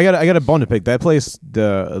Tommy. I got a bone to pick. That place,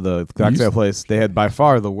 the cocktail place, they had by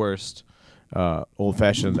far the worst old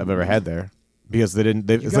fashioned I've ever had there. Because they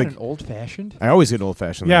didn't. It's like an old fashioned. I always get an old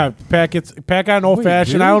fashioned. Yeah, Pat got an old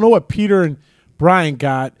fashioned. Really? I don't know what Peter and Brian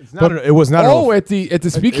got, but it was not. At the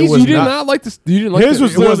speakeasy, you did not like this. You didn't like his.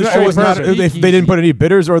 Was literally it was not. They didn't put any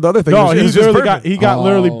bitters or the other thing. No, he got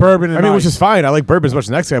literally bourbon. And which is fine. I like bourbon as much as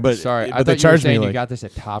the next guy, but sorry, but they charged me. You got this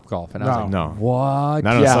at Top Golf, and I was like, no, what?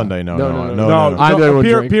 Not on Sunday. No.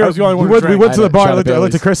 Pierre was the only one. We went to the bar. I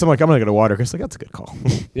looked at Chris. I'm like, I'm gonna get a water. Chris, like, that's a good call.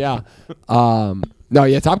 Yeah.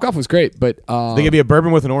 Top Golf was great, but they gave me a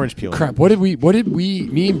bourbon with an orange peel. Crap. What did we?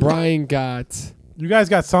 Me and Brian got. You guys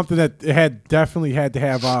got something that definitely had to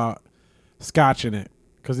have scotch in it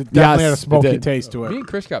because it definitely had a smoky taste to it. Me and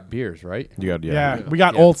Chris got beers, right? You got we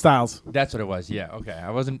got old styles. That's what it was. Yeah. Okay.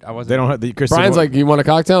 I wasn't. They don't have Chris. Brian's like, you want a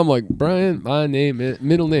cocktail? I'm like, Brian, my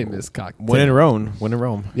middle name is Cocktail. When in Rome.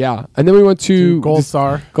 Yeah, and then we went to Gold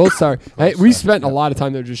Star. Hey, we spent a lot of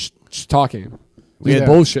time there just talking. We had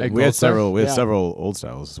bullshit. We had several old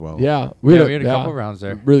styles as well. Yeah, we had a couple rounds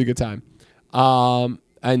there. Really good time.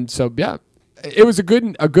 And so it was a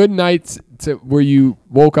good night where you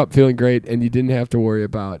woke up feeling great and you didn't have to worry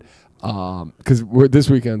about because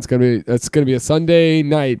this weekend it's gonna be a Sunday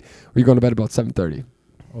night where you're going to bed about 7:30.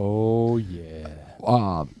 Oh yeah.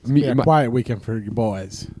 Quiet weekend for you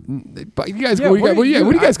boys. But you guys, what do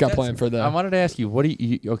you guys got planned for that? I wanted to ask you, what do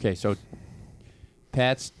you? Okay, so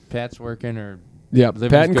Pat's working or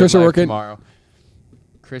Pat and Chris are working tomorrow.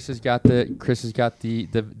 Chris has got the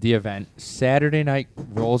event. Saturday night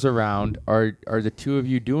rolls around. Are the two of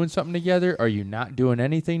you doing something together? Are you not doing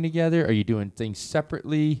anything together? Are you doing things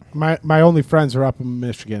separately? My only friends are up in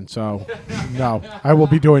Michigan, so no, I will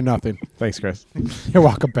be doing nothing. Thanks, Chris. You're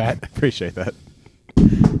welcome, Pat. Appreciate that.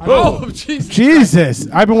 Oh, Jesus!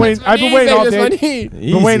 I've been waiting all day.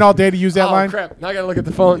 Been waiting all day to use that line. Crap! Now I gotta look at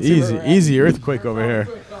the phone. Easy earthquake over here.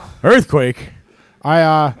 Earthquake.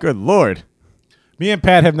 Good Lord. Me and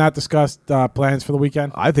Pat have not discussed plans for the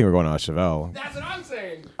weekend. I think we're going to Chevel. That's what I'm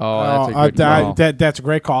saying. Oh, that's a good call. That's a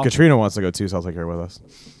great call. Katrina wants to go too, so I'll take her with us.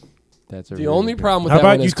 That's the only problem with how that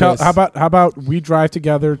about one is Chris. How about we drive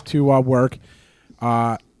together to work,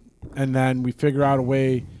 and then we figure out a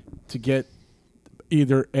way to get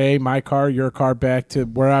either my car, your car back to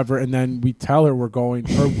wherever, and then we tell her we're going,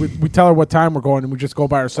 or we tell her what time we're going, and we just go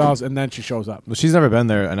by ourselves, and then she shows up. Well, she's never been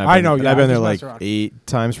there, and I know, yeah, I've been there just like mess around. 8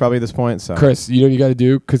 times probably at this point. So Chris, you know what you got to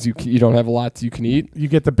do because you don't have a lot you can eat. You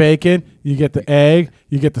get the bacon, you get the egg,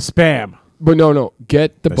 you get the Spam. But no,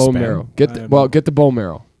 get the The bone Spam? marrow. Get the bone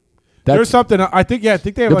marrow. There's something I think they have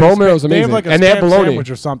the like bone marrow is they have amazing, like a and they have Spam bologna sandwich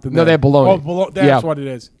or something. No, there. they have bologna. That's Yeah. what it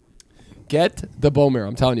is. Get the bone marrow.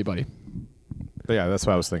 I'm telling you, buddy. but yeah, that's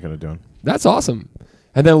what I was thinking of doing. That's awesome.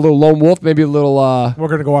 And then a little lone wolf, maybe a little. We're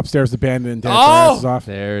gonna go upstairs to Bandit and dance Oh! our asses off.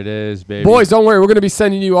 There it is, baby. Boys, don't worry. We're going to be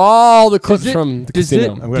sending you all the clips it- from the does casino. it-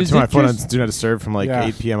 I'm going to Does turn my it phone on just- Do Not Disturb from like Yeah.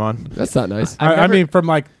 8 p.m. on. That's not nice. I mean, from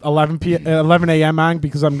like 11 a.m. on,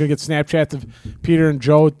 because I'm gonna get Snapchats of Peter and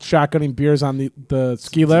Joe shotgunning beers on the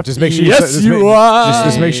ski lift. Just make sure Yes, you, you are.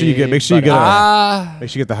 Just make sure you get make sure you get Ah, make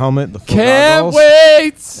sure you get the helmet, the full can't goggles,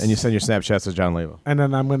 wait. and you send your Snapchats to John Leva. And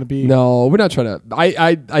then I'm gonna be No, we're not trying to.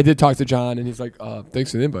 I did talk to John, and he's like,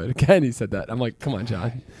 "Thanks for the invite." Again, he said that. I'm like, "Come on,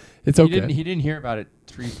 John, it's He okay." didn't hear about it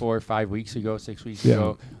 3, 4, 5 weeks ago, 6 weeks Yeah.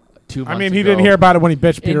 ago, 2 months I mean, ago. he didn't hear about it when he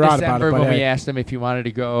bitched in Peter out about December it. But when we hey, asked him if he wanted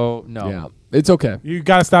to go. No. Yeah, it's okay. you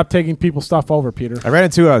gotta stop taking people's stuff over, Peter. I ran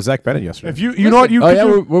into Zach Bennett yesterday. If you know what you Oh could yeah,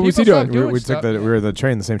 do. what was he People doing? stop doing we stuff. took the we were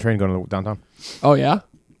the same train going to downtown. Oh yeah,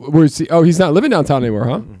 where's he? Oh, he's not living downtown anymore,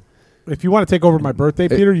 huh? If you want to take over my birthday,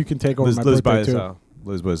 Peter, you can take over Liz, my Liz birthday buys too.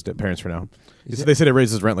 Liz was parents for now. They said it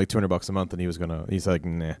raises rent like $200 a month, and he's like,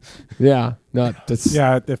 nah. Yeah, no, that's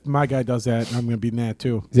Yeah, if my guy does that, I'm gonna be mad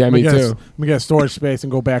too. Yeah, I'm me gonna get too. I'm gonna get a storage space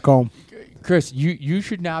and go back home. Chris, you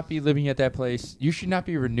should not be living at that place. You should not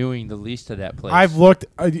be renewing the lease to that place. I've looked.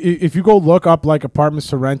 If you go look up like apartments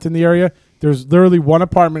to rent in the area, there's literally one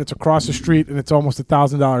apartment. It's across the street, and it's almost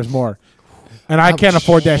 $1,000 more. And I can't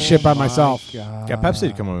afford that shit by myself. God. Got Pepsi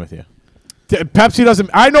to come in with you. Pepsi doesn't.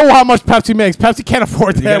 I know how much Pepsi makes. Pepsi can't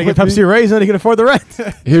afford You that. gotta get with me. Pepsi a raise, and then you can afford the rent.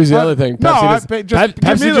 Here's the other thing. no, Pepsi just give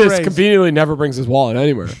Pepsi me the just raise. conveniently never brings his wallet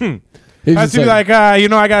anywhere. He's Pepsi just be like,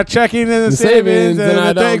 I got checking in the the savings, and I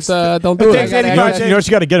it takes- don't do takes it. You know 85 what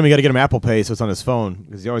you got to get him? You got to get him Apple Pay, so it's on his phone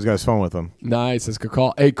because he always got his phone with him. Nice, that's a good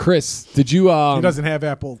call. Hey, Chris, did you? He doesn't have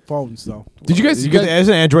Apple phones though. Did you guys? You get there's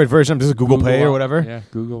an Android version, just a Google Pay or Wallet. whatever. Yeah,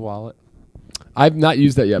 Google Wallet. I've not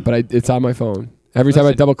used that yet, but it's on my phone. Every time I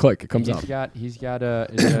Listen, double click, it comes up. He's got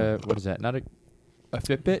a what is that? Not a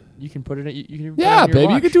Fitbit. You can put it in. You can even put it Yeah, on your baby, you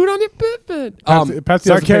watch. can do it on your Fitbit. Pepsi Start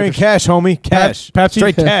doesn't carrying pay cash, homie. Cash. Pepsi-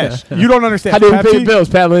 Straight cash. You don't understand. How do you pay your Pepsi, bills,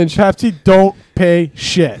 Pat Lynch? Pepsi don't pay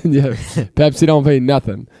shit. Yeah, Pepsi don't pay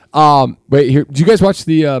nothing. Wait, here. Did you guys watch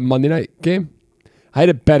the Monday night game? I had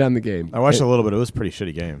a bet on the game. I watched a little bit. It was a pretty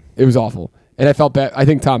shitty game. It was awful, and I felt bad. I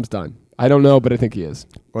think Tom's done. I don't know, but I think he is.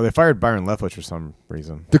 Well, they fired Byron Leftwich for some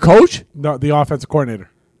reason. The coach? No, the offensive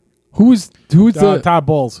coordinator, Who's the? Todd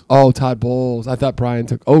Bowles. Oh, Todd Bowles. I thought Brian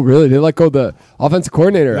took. Oh, really? They let go the offensive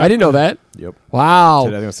coordinator. I didn't know that. Yep. Wow. I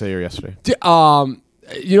was gonna say here yesterday. You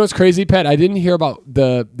know what's crazy, Pat? I didn't hear about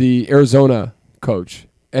the Arizona coach,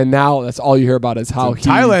 and now that's all you hear about is how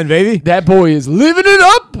Thailand, baby. that boy is living it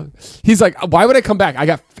up. He's like, why would I come back? I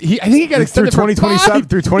think he got Through extended for 2027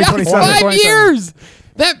 through 2027. Yeah, 5 years.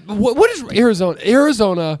 That what is Arizona?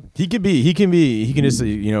 Arizona. He can just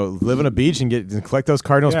live on a beach and collect those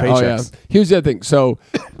Cardinals Yeah. paychecks. Oh yeah. Here's the other thing. So,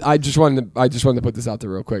 I just wanted to put this out there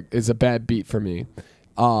real quick. It's a bad beat for me.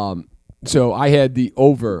 So I had the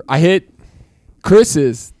over. I hit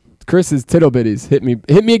Chris's tittle bitties hit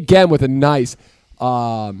me again with a nice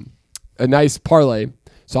parlay.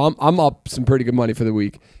 So I'm up some pretty good money for the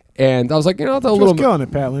week. And I was like, I'll throw a little. Just killing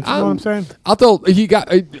it, Pat Lynch. You know what I'm saying? I'll throw. He got.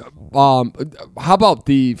 How about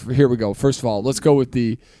the? Here we go. First of all, let's go with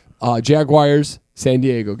the Jaguars San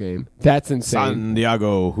Diego game. That's insane. San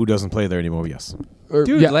Diego, who doesn't play there anymore? Yes. Or,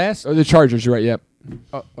 Dude, yeah, last- or the Chargers. You're right. Yep.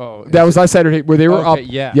 Oh, That was last Saturday where they were Okay,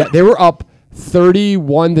 up. yeah. they were up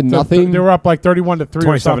 31 to nothing. They were up like 31-3 or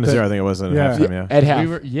 27-0, something. I think it was at Yeah. halftime. Yeah. at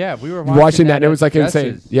half. we were watching that, and it at was like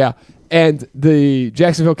insane. Jess's. Yeah, and the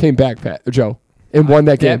Jacksonville came back, Pat Joe, and won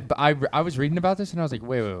that game. But I was reading about this and I was like,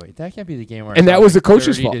 wait, that can't be the game where. And it's that like was the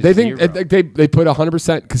coach's 30 fault. to They think 0. they put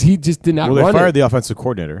 100% because he just did not Well, they run fired it. the offensive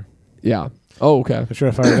coordinator. Yeah. Oh, okay. They should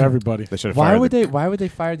have fired everybody. They should have Why fired. would they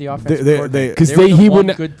fire the offensive they- coordinator? 'Cause They were the he one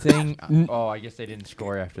wouldn't- good thing. Oh, I guess they didn't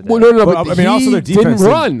score after that. Well, no, But, but I mean, also he their defense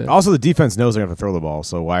didn't run. Also, the defense knows they're going to throw the ball.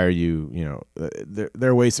 So why are you? There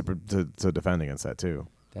are ways to defend against that too.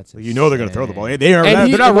 That's Like, they're going to throw the ball. insane. They're And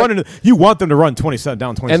he- not and like- running. You want them to run 27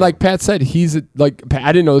 down 27. And like Pat said, Pat,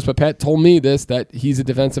 I didn't know this, but Pat told me this that he's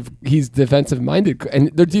defensive minded,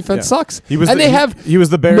 and their defense Yeah. sucks. He was and the- they he- have he was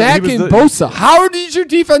the Bears- Mac he was and the- Bosa. How does your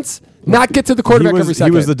defense not get to the quarterback every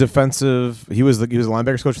second? He was the defensive. He was the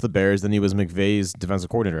linebackers coach for the Bears. Then he was McVay's defensive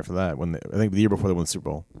coordinator after that. I think the year before they won the Super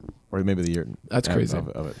Bowl. or maybe the year. That's crazy.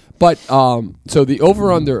 Of it. But so the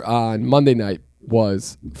over/under on Monday night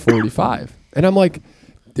was 45, and I'm like,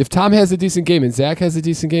 if Tom has a decent game and Zach has a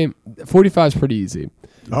decent game, 45 is pretty easy.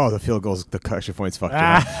 Oh, the field goals, the extra points fucked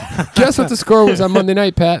up. Guess what the score was on Monday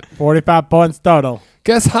night, Pat? 45 points total.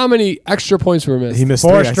 Guess how many extra points were missed? He missed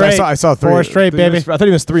Four 3. straight. I saw 3. 4 straight, baby. I thought he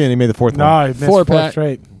missed 3 and he made the 4th No, one. he missed 4, 4 Pat.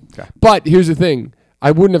 straight. But here's the thing.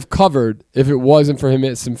 I wouldn't have covered if it wasn't for him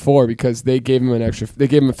missing 4 because they gave him a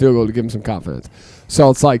field goal to give him some confidence. So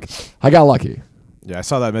it's like, I got lucky. Yeah, I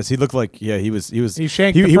saw that miss. He looked like he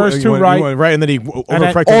shanked the first two right. He went right, and then he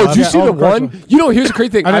overcorrected. Oh, did you see the overcorrected. one? You know, here's the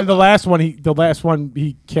crazy thing. And then the last one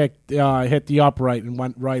he kicked, hit the upright and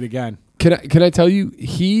went right again. Can I tell you,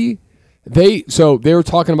 they were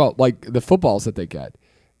talking about like the footballs that they get.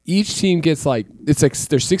 Each team gets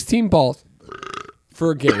there's 16 balls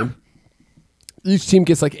for a game. Each team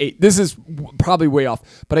gets like 8. This is probably way off,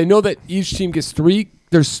 but I know that each team gets 3.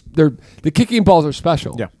 The kicking balls are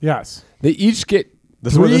special. Yeah. Yes. They each get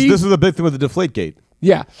This 3. is the big thing with the deflate gate.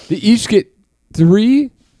 Yeah, they each get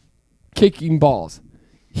 3 kicking balls.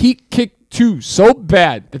 He kicked 2 so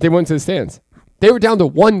bad that they went to the stands. They were down to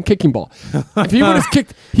 1 kicking ball. If he would have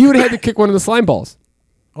kicked, he would have had to kick one of the slime balls.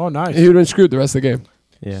 Oh, nice. He would have been screwed the rest of the game.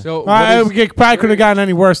 Yeah. So It probably couldn't have gotten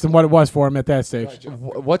any worse than what it was for him at that stage.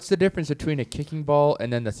 what's the difference between a kicking ball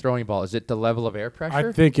and then the throwing ball? Is it the level of air pressure?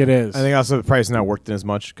 I think it is. I think also the price not worked in as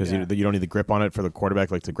much because you don't need the grip on it for the quarterback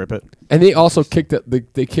to grip it. And they also kick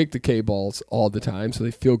the K balls all the time, so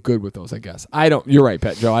they feel good with those. I guess. I don't. You're right,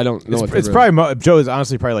 Pat Joe. I don't know. It's probably Joe is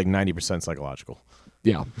honestly probably like 90% psychological.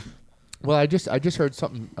 Yeah. Well, I just heard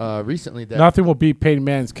something recently that Nothing will beat Peyton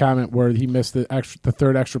Manning's comment where he missed the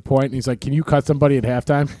third extra point, and he's like, "Can you cut somebody at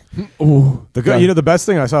halftime?" Ooh. The best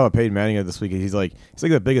thing I saw about Peyton Manning this week is he's like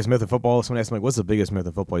the biggest myth of football. Someone asked him like, "What's the biggest myth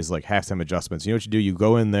of football?" He's like halftime adjustments. You know what you do? You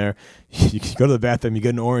go in there, you go to the bathroom, you get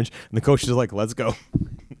an orange, and the coach is like, "Let's go."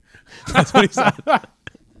 That's what he said.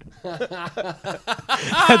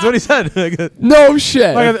 That's what he said. No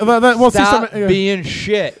shit. We'll see some. stop being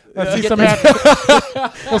shit. We'll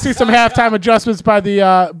see some halftime adjustments by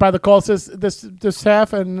the Colts this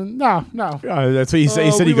half, and no. That's what he said.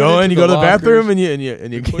 He said we you go went in, you into go to the the bathroom, lockers.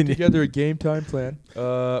 and you Put together a game time plan.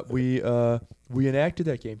 We enacted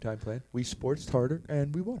that game time plan. We sportsed harder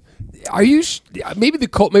and we won. Are you maybe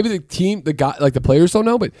the team, the guy, like the players don't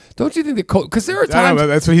know, but don't you think the coach? Because there are I don't times. know,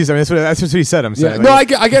 that's what he said. That's what he said. I'm saying. Yeah, no, I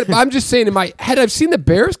get. I'm just saying in my head, I've seen the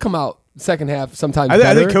Bears come out second half sometimes.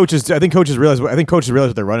 I think coaches realize. I think coaches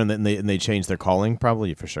realize what they're running, and they change their calling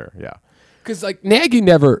probably for sure. Yeah. Because like Nagy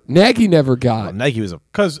never got. Nagy was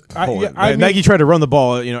Nagy tried to run the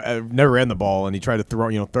ball, never ran the ball, and he tried to throw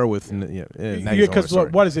with. Because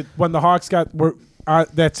what is it? When the Hawks were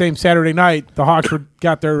that same Saturday night, the Hawks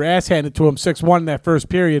got their ass handed to them 6-1 in that first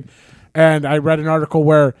period, and I read an article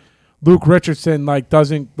where Luke Richardson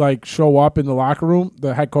doesn't show up in the locker room.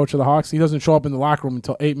 The head coach of the Hawks, he doesn't show up in the locker room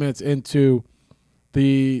until 8 minutes into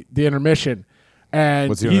the intermission. And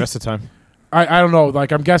what's he doing the rest of the time? I don't know.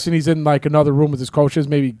 I'm guessing he's in another room with his coaches,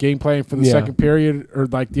 maybe game playing for the second period or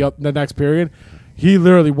the next period. He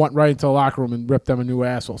literally went right into the locker room and ripped them a new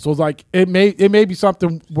asshole. So it's it may be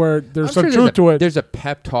something where there's some truth to it. There's a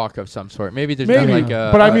pep talk of some sort. Maybe there's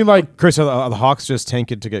but I mean Chris, are the Hawks just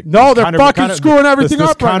tanking to get no, they're fucking screwing everything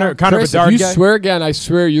up. Connor Chris, if you swear again, I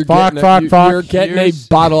swear you're getting a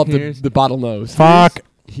bottle up the bottle nose. Fuck.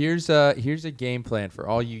 Here's a game plan for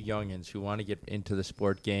all you youngins who want to get into the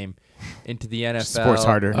sport game, into the NFL. Sports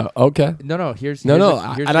harder. Okay. No. Here's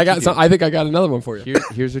I think I got another one for you.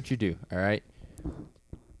 Here's what you do. All right.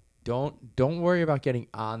 Don't worry about getting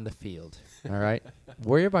on the field. All right.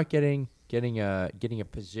 Worry about getting a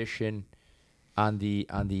position on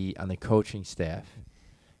the coaching staff,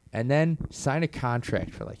 and then sign a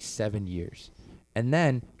contract for 7 years, and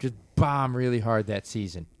then just bomb really hard that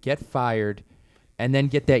season. Get fired. And then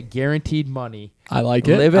get that guaranteed money. I like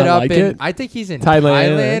it. Live it I up like in. it. I think he's in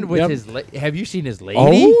Thailand with yep. his. Have you seen his lady?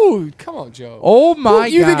 Oh, come on, Joe. Oh my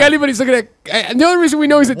God! You think anybody's looking at? And the only reason we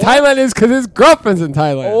know he's in Thailand is because his girlfriend's in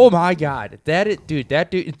Thailand. Oh my God! That dude.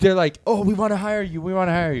 They're like, oh, we want to hire you. We want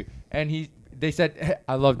to hire you. And they said,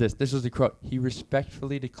 I love this. This was the quote. He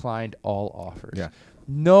respectfully declined all offers. Yeah.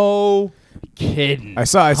 No kidding. I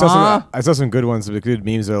saw some good ones. The good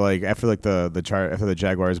memes are after the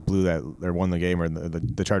Jaguars won the game or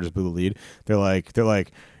the Chargers blew the lead. They're like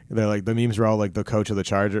the memes are all the coach of the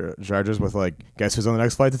Chargers with guess who's on the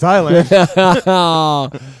next flight to Thailand.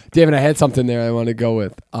 David, I had something there I want to go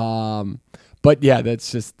with. But yeah,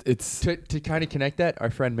 that's just to kind of connect that. Our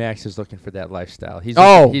friend Max is looking for that lifestyle. He's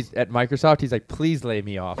at Microsoft. He's like, please lay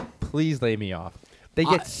me off. Please lay me off. They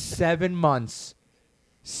get 7 months.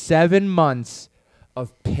 7 months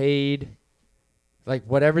of paid, like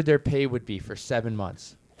whatever their pay would be for 7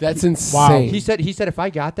 months. That's insane. He said if I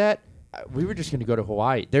got that, we were just going to go to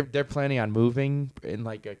Hawaii. They're planning on moving in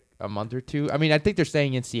like a month or two. I mean, I think they're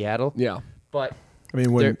staying in Seattle. Yeah. But I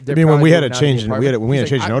mean, when we had a change in ownership, we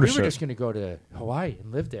were just going to go to Hawaii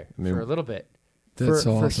and live there for a little bit. That's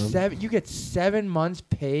for awesome. You get 7 months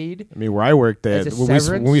paid. I mean, where I worked at, As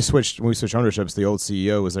a when we switched ownerships, the old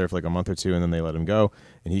CEO was there for like a month or two, and then they let him go,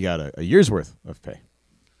 and he got a year's worth of pay.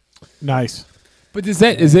 Nice. But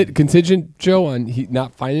is it contingent, Joe, on he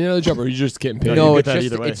not finding another job, or you just getting paid? No, you get that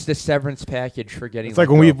either way. it's the severance package for getting. It's like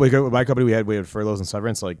when we my company, we had furloughs and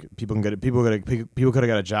severance. Like people could have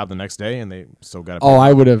got a job the next day, and they still got. Oh,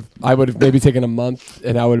 I would have maybe taken a month,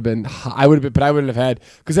 and I would have but I wouldn't have had,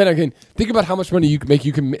 because then again, think about how much money you can make.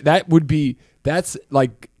 That's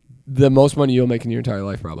like the most money you'll make in your entire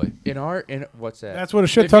life, probably. in what's that? That's what a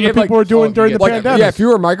shit ton of people were doing during the pandemic. Yeah, if you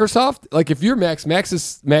were Microsoft, like if you're Max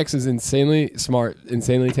is insanely smart,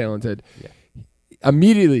 insanely talented. Yeah.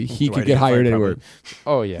 Immediately he could get hired anywhere.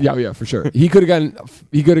 Oh yeah. Yeah, for sure. He could have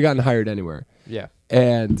gotten hired anywhere. Yeah.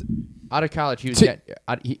 And out of college,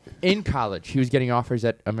 in college he was getting offers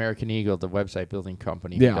at American Eagle, the website building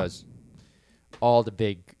company, because all the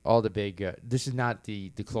big. This is not the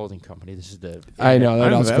clothing company. This is the. I know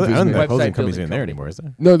that I also don't confused me. think clothing company's in there anymore, is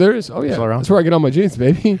there? No, there is. Oh yeah, Still around? that's where I get all my jeans,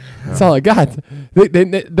 baby. That's all I got. They're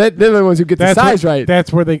the ones who get the size right.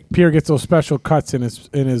 That's where Pierre gets those special cuts in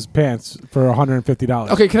his pants for $150.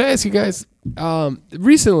 Okay, can I ask you guys?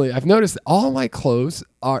 Recently, I've noticed all my clothes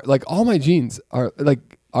all my jeans are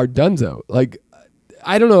donezo. Like,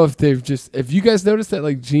 I don't know if you guys noticed that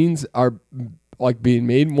like jeans are like being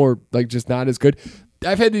made more like just not as good.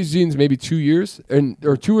 I've had these jeans maybe 2 years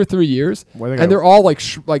or 2 or 3 years, and they're all like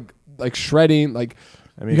shredding. Like,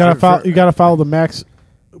 I mean, you gotta follow the Max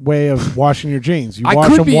way of washing your jeans. You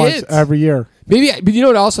wash them once every year. Maybe, but you know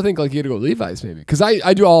what? I also think like you got to go Levi's maybe, because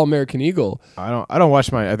I do all American Eagle. I don't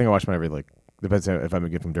wash my. I think I wash mine every depends if I'm gonna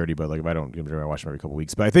get them dirty, but like if I don't get them dirty, I wash them every couple of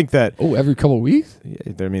weeks. But I think that every couple of weeks. Yeah,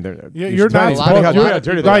 I mean, you're not supposed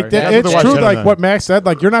to. Like it's true, like what Max said.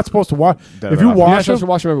 Like you're not supposed to wash. If you wash them,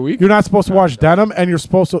 every week. You're not supposed to wash denim, and you're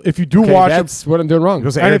supposed to. If you do wash them, that's what I'm doing wrong.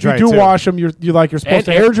 And if you do wash them, you're supposed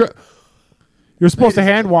to air dry. You're supposed to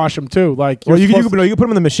hand wash them too. Like, you can put them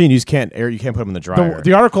in the machine. You just can't put them in the dryer.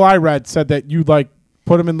 The article I read said that you like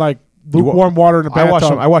put them in like lukewarm water in a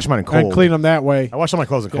bathtub. I wash mine in cold and clean them that way. I wash all my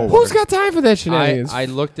clothes in cold. Who's got time for that shenanigans?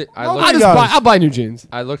 I'll buy new jeans.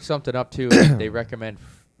 I looked something up too. They recommend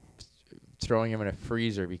throwing them in a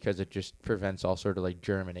freezer because it just prevents all sort of like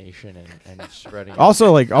germination and spreading.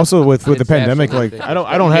 Also with the pandemic, like I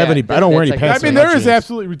don't wear any pants. I mean, there is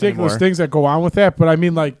absolutely ridiculous things that go on with that, but I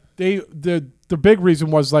mean, like the big reason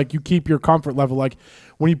was like you keep your comfort level. Like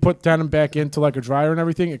when you put denim back into like a dryer and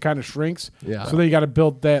everything, it kind of shrinks. Yeah. So then you got to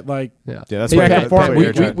build that like. Yeah. That's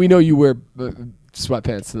we know you wear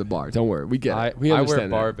sweatpants to the bar. Don't worry, we get it. We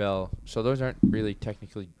understand. I wear barbell, so those aren't really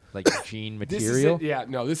technically like jean material.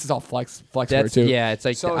 This is all flex wear too. Yeah, it's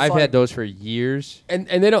like so I've had those for years. And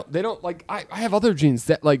they don't like I have other jeans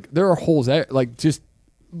that like there are holes that like just,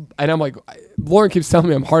 and I'm like, Lauren keeps telling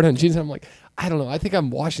me I'm hard on jeans, and I'm like, I don't know. I think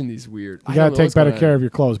I'm washing these weird. You gotta take better care of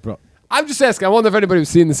your clothes, bro. I'm just asking. I wonder if anybody was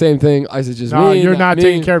seeing the same thing. I said just no, me. You're not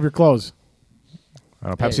taking care of your clothes.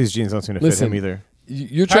 Pepsi's jeans don't seem to fit him either.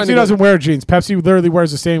 Pepsi doesn't wear jeans. Pepsi literally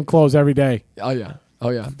wears the same clothes every day. Oh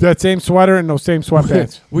yeah. That same sweater and those same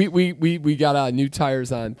sweatpants. we got new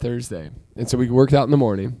tires on Thursday, and so we worked out in the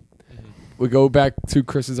morning. We go back to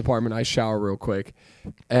Chris's apartment. I shower real quick,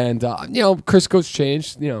 and Chris goes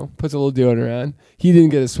change. Puts a little deodorant on. He didn't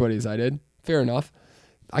get as sweaty as I did. Fair enough.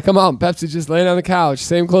 I come out and Pepsi's just laying on the couch,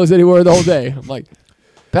 same clothes that he wore the whole day. I'm like,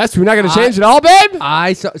 Pepsi, we're not going to change at all,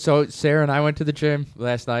 babe? So Sarah and I went to the gym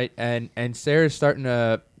last night, and Sarah's starting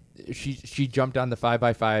to. She jumped on the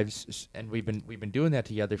 5x5s, and we've been doing that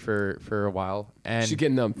together for a while. And she's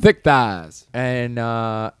getting them thick thighs. And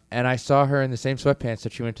I saw her in the same sweatpants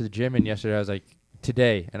that she went to the gym in yesterday. I was like,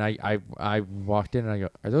 today, and I walked in and I go,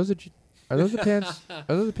 are those the pants?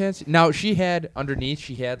 Are those the pants? Now she had underneath.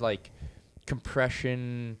 She had like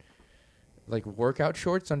compression, like workout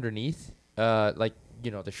shorts underneath, like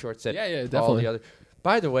the shorts that definitely. All the other.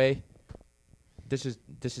 By the way, this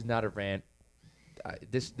is not a rant.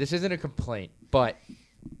 This isn't a complaint, but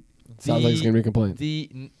sounds like it's gonna be a complaint.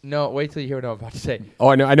 No, wait till you hear what I'm about to say. Oh,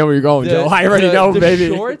 I know where you're going, Joe. I already know, baby.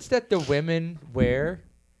 The shorts that the women wear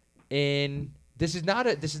this is not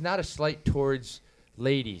a slight towards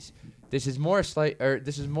ladies. This is more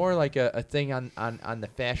like a thing on the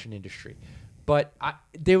fashion industry. But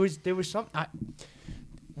there was some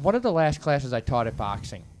one of the last classes I taught at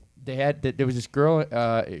boxing. There was this girl.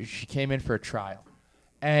 She came in for a trial.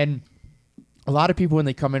 And a lot of people when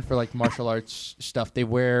they come in for like martial arts stuff, they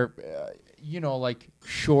wear, like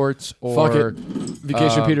shorts or. Fuck it.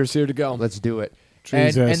 Vacation Peter's here to go. Let's do it.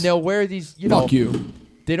 Jesus. And they'll wear these. Fuck you.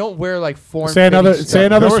 They don't wear like form. Say another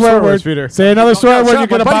swear word, Peter. Say another swear word. You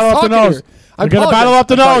get a bottle up the nose. You get a bottle up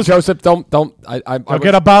the nose. Joseph, don't. I'll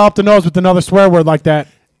get a bottle up the nose with another swear word like that.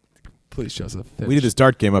 Please, Joseph. We do this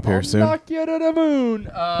dart game up here soon. Knock you to the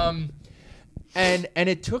moon. And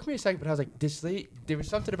it took me a second, but I was like, there was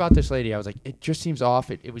something about this lady. I was like, it just seems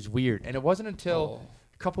off. It was weird. And it wasn't until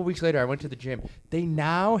a couple weeks later I went to the gym. They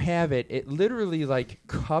now have it. It literally like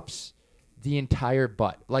cups the entire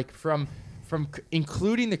butt, like from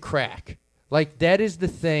including the crack. Like that is the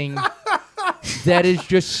thing. That is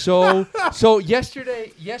just so. So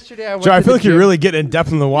yesterday I went. Joe, I feel like gym. you're really getting in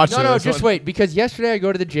depth in the watch. No, just wait, because yesterday I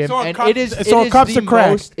go to the gym and it is the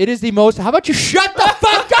most. It is the most. How about you shut the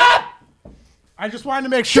fuck up? I just wanted to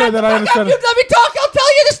make sure that I understood. You let me talk. I'll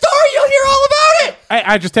tell you the story. You'll hear all about it.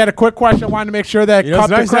 I just had a quick question. I wanted to make sure that it's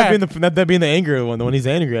nice that being the angry one, the one he's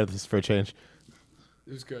angry at this for a change.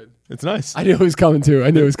 It was good. It's nice. I knew it was coming too.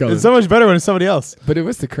 It's so much better when it's somebody else. But it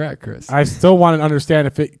was the crack, Chris. I still want to understand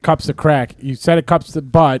if it cups the crack. You said it cups the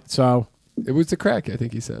butt, so it was the crack. I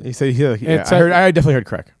think he said. He said, I definitely heard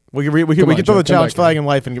crack. We can throw the challenge flag in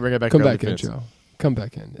life and bring it back. Come back in, Joe. Come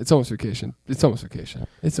back in. It's almost vacation. It's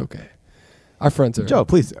okay. Our friends are. Joe,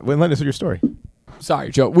 please, let us hear your story.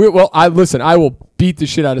 Sorry, Joe. I will beat the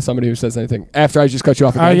shit out of somebody who says anything after I just cut you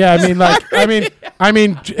off again. Yeah, I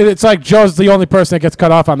mean, it's like Joe's the only person that gets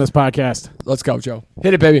cut off on this podcast. Let's go, Joe.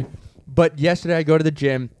 Hit it, baby. But yesterday I go to the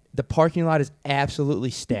gym. The parking lot is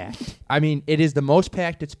absolutely stacked. I mean, it is the most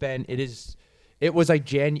packed it's been. It was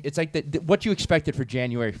like It's like what you expected for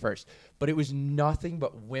January 1st, but it was nothing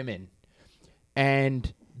but women.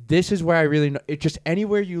 And this is where I really know. It just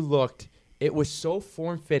anywhere you looked, it was so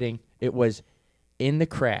form-fitting. It was in the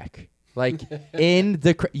crack. Like, in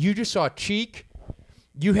the crack. You just saw cheek.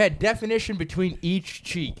 You had definition between each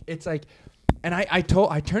cheek. It's like, and I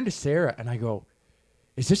turned to Sarah and I go,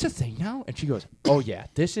 is this a thing now? And she goes, oh yeah,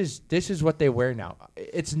 this is what they wear now.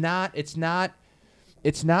 It's not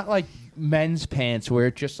like men's pants where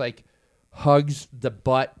it just like hugs the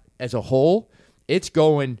butt as a whole. It's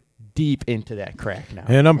going deep into that crack now.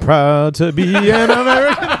 And I'm proud to be an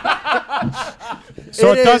American.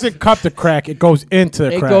 So it doesn't cup the crack; it goes into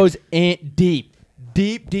the crack. It goes in deep.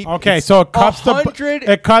 Okay, so it cups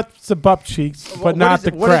the butt cheeks, but not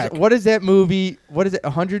the crack. What is that movie? What is it?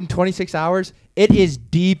 126 hours. It is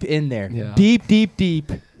deep in there. Yeah.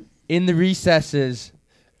 Deep in the recesses.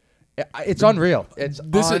 It's unreal. It's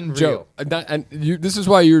unreal. Joe, this is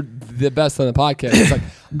why you're the best on the podcast. It's like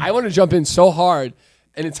I want to jump in so hard.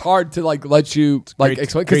 And it's hard to like let you like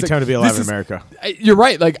explain. Great time to be alive in America. You're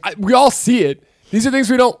right. Like we all see it. These are things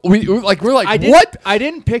we don't. We're like what? I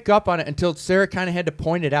didn't pick up on it until Sarah kind of had to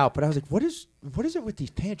point it out. But I was like, what is it with these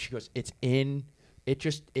pants? She goes, it's in.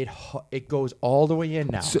 It goes all the way in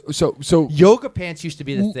now. So yoga pants used to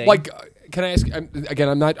be the thing. Like, can I ask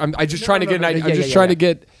again? I'm just trying to get an idea. I'm just trying to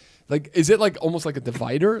get. Like, is it like almost like a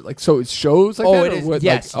divider? Like, so it shows like that? Oh, it is. What,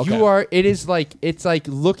 yes, like, okay. You are. It is like it's like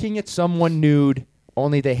looking at someone nude.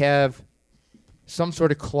 Only they have some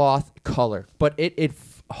sort of cloth color, but it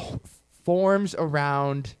forms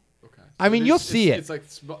around. Okay. I mean, you'll see it. It's like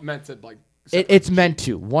meant to like. It's meant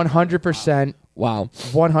to 100%. Wow,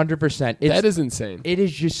 100%. That is insane. It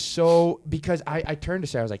is just so because I turned to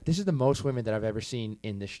Sarah. I was like, "This is the most women that I've ever seen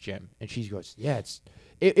in this gym," and she goes, "Yeah,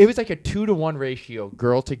 it was like a 2-to-1 ratio,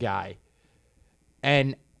 girl to guy,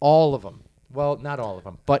 and all of them. Well, not all of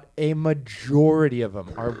them, but a majority of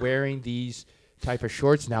them are wearing these." Type of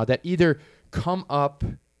shorts now that either come up.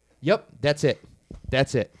 Yep, that's it.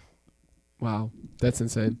 Wow, that's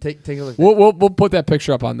insane. Take a look. We'll put that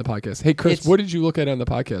picture up on the podcast. Hey, Chris, what did you look at on the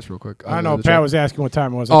podcast, real quick? I know Pat was asking what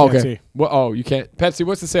time it was. Okay. See. Well, you can't. Pepsi,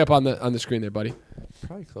 what's to say up on the screen there, buddy?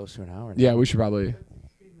 Probably close to an hour. Now. Yeah, we should probably.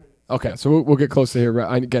 Okay, so we'll get close to here.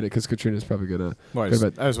 I get it because Katrina's probably gonna.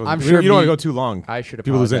 I'm sure you don't want to go too long. I should have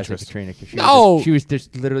people lose interest. Katrina, she was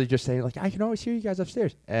just literally just saying like I can always hear you guys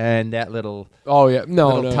upstairs, and that little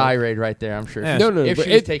tirade right there. I'm sure. Yeah. No. If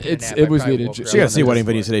she was taking a nap, it was needed. She got to see wedding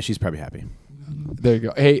videos today. She's probably happy. There you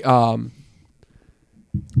go. Hey, well,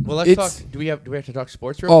 let's talk. Do we have to talk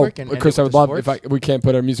sports real quick? And Chris, I would love if we can't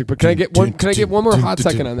put our music, but can I get one more hot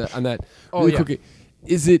second on that? Oh really yeah. Quickly.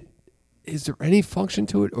 Is there any function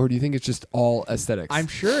to it, or do you think it's just all aesthetics? I'm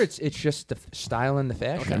sure it's just the style and the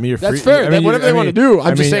fashion. Okay. I mean, that's fair. Whatever they want to do.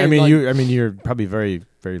 I'm just saying. You're probably very,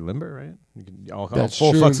 very limber, right? You can all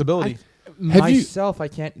full true. flexibility. I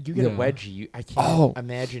can't. You get a wedgie. I can't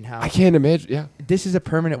imagine how. I can't imagine. Yeah, this is a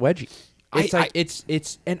permanent wedgie.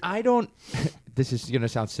 It's and I don't. this is gonna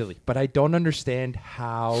sound silly, but I don't understand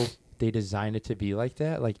how they design it to be like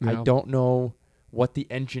that. Like I don't know what the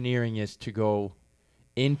engineering is to go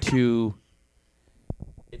into.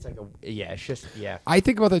 It's like it's just. I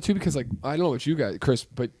think about that too because like I don't know what you guys, Chris,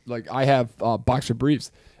 but like I have boxer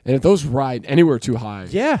briefs, and if those ride anywhere too high,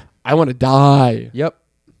 I want to die. Yep.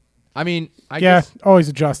 I mean, I guess always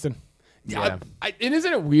adjusting. Yeah. And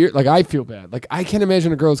isn't it weird? Like I feel bad. Like I can't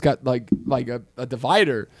imagine a girl's got like a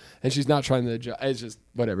divider and she's not trying to adjust. It's just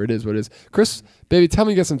whatever it is. What it is? Chris, baby, tell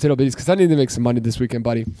me you got some tittle bitties because I need to make some money this weekend,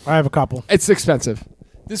 buddy. I have a couple. It's expensive.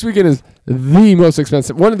 This weekend is the most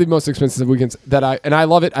expensive, one of the most expensive weekends that I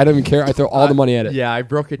love it. I don't even care. I throw all the money at it. Yeah, I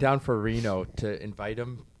broke it down for Reno to invite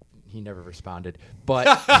him. He never responded, but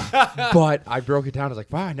but I broke it down. I was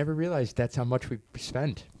like, wow, I never realized that's how much we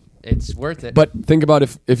spend. It's worth it. But think about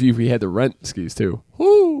if we had to rent skis too.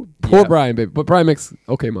 Woo! Poor Brian, baby. But Brian makes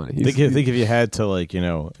okay money. Think if you had to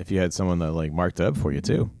if you had someone that marked it up for you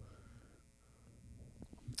too.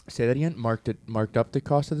 Say that again. Marked up the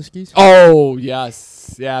cost of the skis. Oh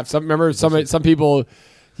yes, yeah. Some people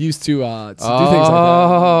used to do things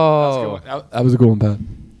like that. That was a good one, Pat.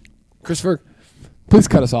 Christopher, please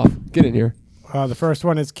cut us off. Get in here. The first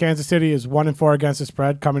one is Kansas City is 1-4 against the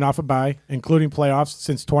spread, coming off a bye, including playoffs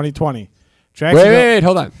since 2020. Wait,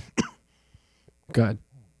 hold on. Go ahead.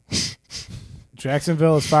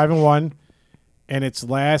 Jacksonville is 5-1, and its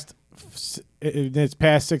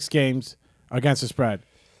past 6 games against the spread.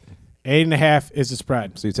 8.5 is the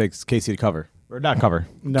spread. So you take KC to cover or not cover?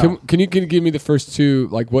 No. Can you give me the first two?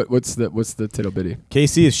 Like what's the tittle bitty?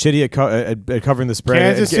 KC is shitty at covering the spread.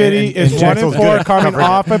 Kansas City is 1-4 coming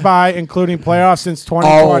off a bye, including playoffs since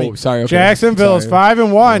 2020. Oh, sorry. Okay. Jacksonville is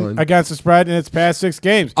 5-1 against the spread in its past 6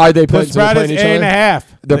 games. Are they The playing? spread is 8.5.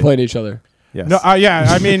 They're playing each other. Yes. No,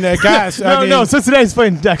 I mean, guys. No, Cincinnati's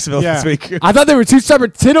playing Jacksonville this week. I thought they were two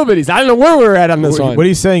separate tittle bitties. I don't know where we were at on this one. What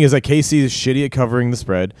he's saying is that KC is shitty at covering the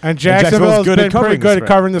spread, and Jacksonville has been pretty good at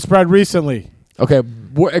covering the spread recently. Okay,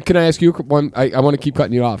 can I ask you one? I want to keep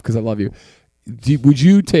cutting you off because I love you. Would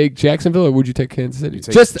you take Jacksonville or would you take Kansas City?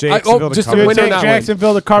 Just to win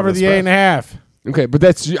Jacksonville to cover the 8.5. Okay, but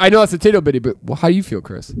I know that's a tittle bitty, but how do you feel,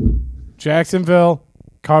 Chris? Jacksonville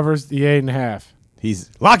covers the 8.5.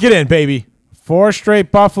 He's lock it in, baby. 4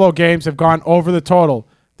 straight Buffalo games have gone over the total.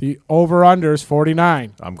 The over-under is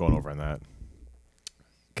 49. I'm going over on that.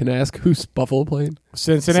 Can I ask who's Buffalo playing?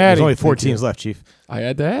 Cincinnati. There's only 4 teams left, Chief. I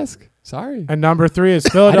had to ask. Sorry. And number 3 is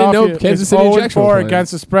Philadelphia. I didn't know Kansas City and Jacksonville 0-4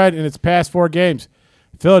 against the spread in its past 4 games.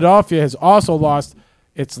 Philadelphia has also lost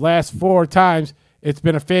its last 4 times. It's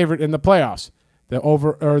been a favorite in the playoffs.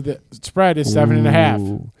 The spread is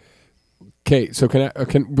 7.5. Okay, so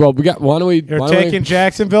why don't we? You're taking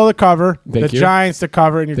Jacksonville to cover, the Giants to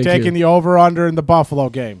cover, and you're taking the over/under in the Buffalo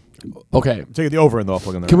game. Okay, I'm taking the over in the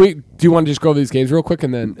Buffalo game. Do you want to just go over these games real quick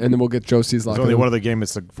and then we'll get Josie's lock? There's only one other game.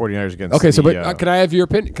 It's the 49ers against. Okay, so can I have your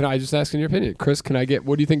opinion? Can I just ask in your opinion, Chris? Can I get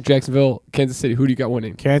what do you think? Jacksonville, Kansas City. Who do you got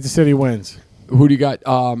winning? Kansas City wins. Who do you got?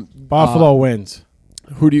 Buffalo wins.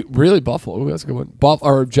 Who do you really Buffalo? Ooh, that's a good one.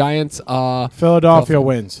 Or Giants. Philadelphia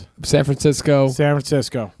wins. San Francisco.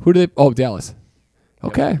 Who do they? Oh, Dallas.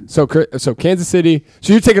 Okay, so Kansas City.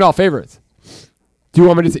 So you're taking all favorites. Do you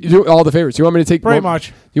want me to do all the favorites? You want me to take pretty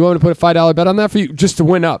much? You want me to put a $5 bet on that for you just to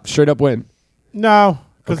win up, straight up win? No,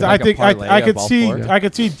 because I think I could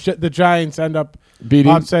see the Giants end up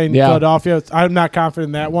beating. I'm saying Philadelphia. I'm not confident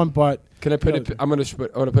in that one, but can I put it? I'm gonna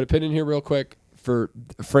put a pin in here real quick for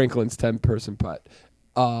Franklin's 10-person putt,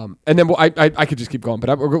 and then I could just keep going,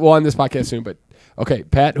 but we'll end this podcast soon. But okay,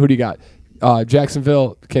 Pat, who do you got?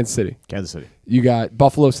 Jacksonville, Kansas City. Kansas City. You got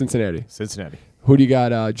Buffalo, Cincinnati. Cincinnati. Who do you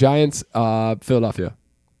got? Giants, Philadelphia.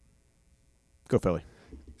 Go Philly.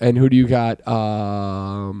 And who do you got?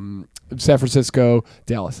 San Francisco,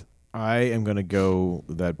 Dallas. I am going to go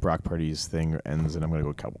that Brock Purdy's thing ends, and I'm going to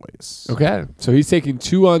go Cowboys. Okay. So he's taking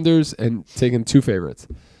 2 unders and taking 2 favorites.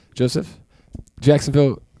 Joseph?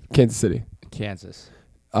 Jacksonville, Kansas City. Kansas.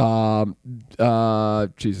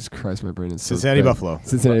 Jesus Christ, my brain is so Cincinnati, bad. Buffalo.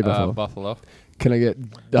 Cincinnati, Buffalo. Buffalo. Can I get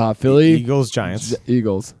Philly? Eagles, Giants.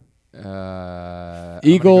 Eagles.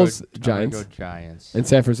 Giants. Giants. And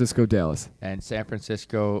San Francisco, Dallas. And San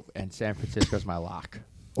Francisco's my lock.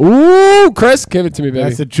 Ooh, Chris, give it to me, baby.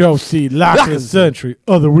 That's a Joe C. Lock of the century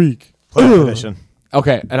of the week.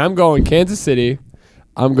 Okay, and I'm going Kansas City.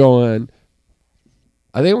 I think I'm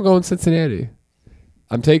going Cincinnati.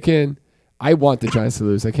 I want the Giants to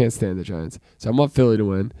lose. I can't stand the Giants. So I want Philly to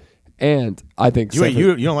win. And I think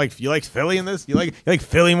you don't like Philly in this? You like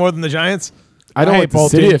Philly more than the Giants? I don't like the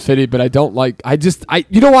city of Philly, but I don't like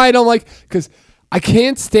you know why I don't like? Because I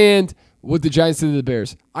can't stand what the Giants did to the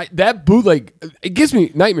Bears. That bootleg, it gives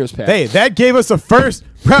me nightmares, Pat. Hey, that gave us a first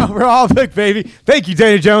round round pick, baby. Thank you,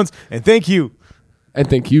 Dana Jones, and thank you. And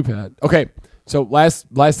thank you, Pat. Okay, so last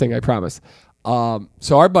thing, I promise. So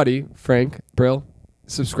our buddy Frank Brill,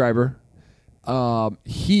 subscriber,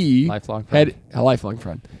 he lifelong friend. had a lifelong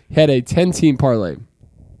friend. Had a 10-team parlay,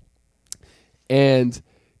 and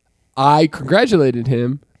I congratulated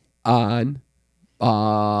him on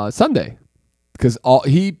Sunday because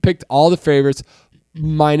he picked all the favorites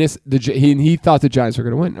minus he thought the Giants were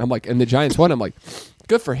going to win. I'm like, and the Giants won. I'm like,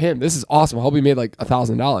 good for him. This is awesome. I hope he made like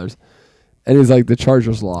 $1,000. And he's like, the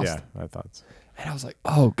Chargers lost. Yeah, I thought so. And I was like,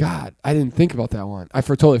 oh God, I didn't think about that one. I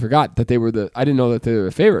totally forgot that they were I didn't know that they were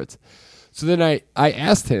the favorites. So then I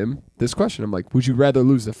asked him this question. I'm like, would you rather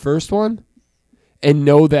lose the first one and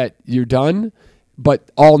know that you're done, but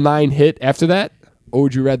all 9 hit after that? Or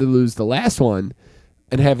would you rather lose the last one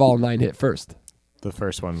and have all 9 hit first? The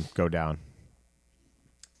first one go down.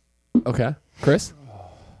 Okay. Chris?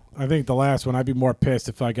 I think the last one, I'd be more pissed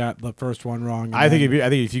if I got the first one wrong. I think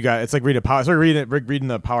if you got, it's like reading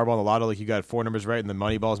the Powerball and the Lotto, like you got 4 numbers right and the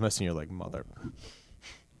money ball's missing, you're like, mother.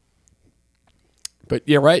 But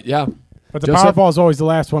yeah, right, yeah. But the Powerball is always the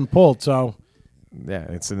last one pulled, so. Yeah,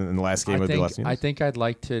 it's in the last game of the last game. I think I'd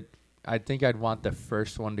want the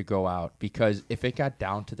first one to go out because if it got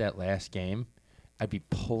down to that last game, I'd be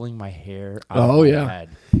pulling my hair out of my head.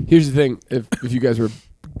 Here's the thing: if you guys were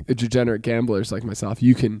degenerate gamblers like myself,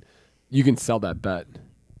 you can sell that bet,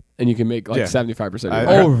 and you can make like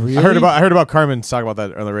 75%. Really? I heard about Carmen talk about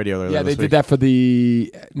that on the radio. Yeah, they did that for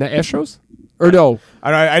the Astros. Or no,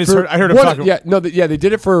 I heard them talking. Yeah, no, they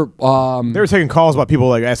did it for. They were taking calls about people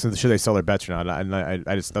like asking should they sell their bets or not. And I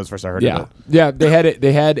just that was the first I heard of it. Yeah, they had it.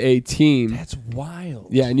 They had a team. That's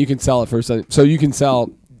wild. Yeah, and you can sell it for so you can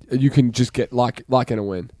sell. You can just get lock in a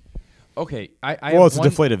win. Okay, well, it's a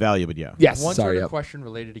deflated value, but yeah. Yes. One sorry. sort of question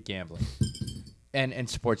related to gambling and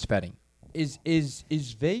sports betting. Is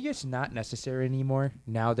Vegas not necessary anymore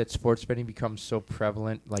now that sports betting becomes so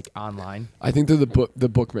prevalent, like online? I think they're the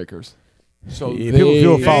bookmakers. So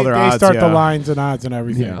people follow their odds. They start the lines and odds and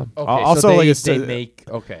everything. Yeah. Okay, also, so like they make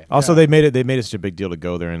okay. Also, they made it such a big deal to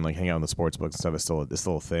go there and like hang out in the sports books and stuff. It's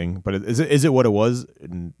still a thing. But is it what it was?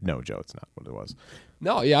 No, Joe, it's not what it was.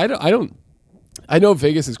 No, yeah, I don't. I know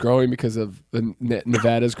Vegas is growing because of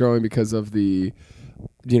Nevada's growing because of the,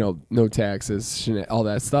 no taxes, all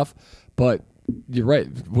that stuff. But you're right.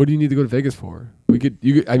 What do you need to go to Vegas for?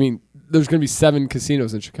 I mean, there's going to be 7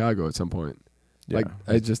 casinos in Chicago at some point. Yeah. Like,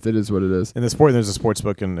 it is what it is. In there's a sports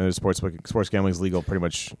book, and sports gambling is legal pretty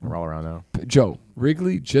much all around now. Joe,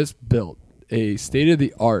 Wrigley just built a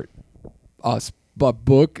state-of-the-art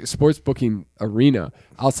sports booking arena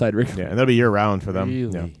outside Wrigley. Yeah, and that'll be year-round for them.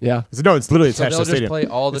 Really? Yeah. No, it's literally attached to the they'll stadium. just play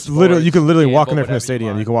all the it's literally, you can literally sports, walk in there from gamble, the stadium.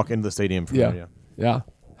 whatever you You can walk into the stadium from there. Yeah.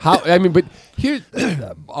 How? I mean, but here.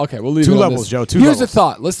 Okay, we'll leave 2 it on levels, this. Joe. 2 Here's levels. a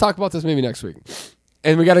thought. Let's talk about this maybe next week.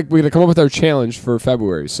 And we gotta come up with our challenge for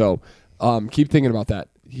February. So keep thinking about that.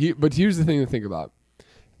 But here's the thing to think about.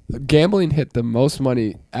 Gambling hit the most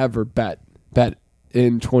money ever bet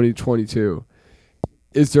in 2022.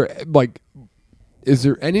 Is there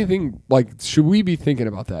anything should we be thinking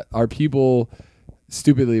about that? Are people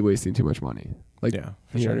stupidly wasting too much money? Yeah,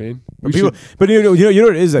 for you sure. know what I mean? But you know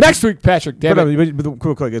what it is that Next week, Patrick. Damn it. But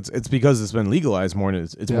quick, it's because it's been legalized more, and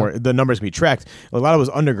it's more the numbers can be tracked. A lot of it was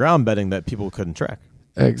underground betting that people couldn't track.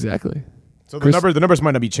 Exactly. So the numbers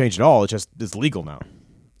might not be changed at all. It's legal now.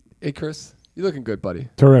 Hey, Chris, you looking good, buddy.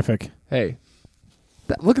 Terrific. Hey,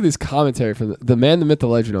 look at this commentary from the man, the myth, the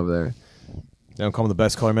legend over there. They don't call him the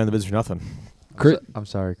best color man in the business for nothing. Chris, I'm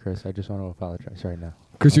sorry, Chris. I just want to apologize right now.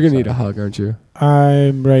 Chris, you're gonna need a hug, aren't you?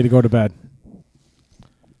 I'm ready to go to bed.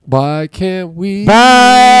 Why can't we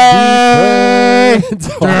Bye. be friends?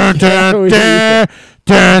 Why can't we be-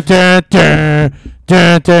 Dun, dun, dun,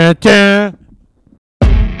 dun, dun, dun, dun.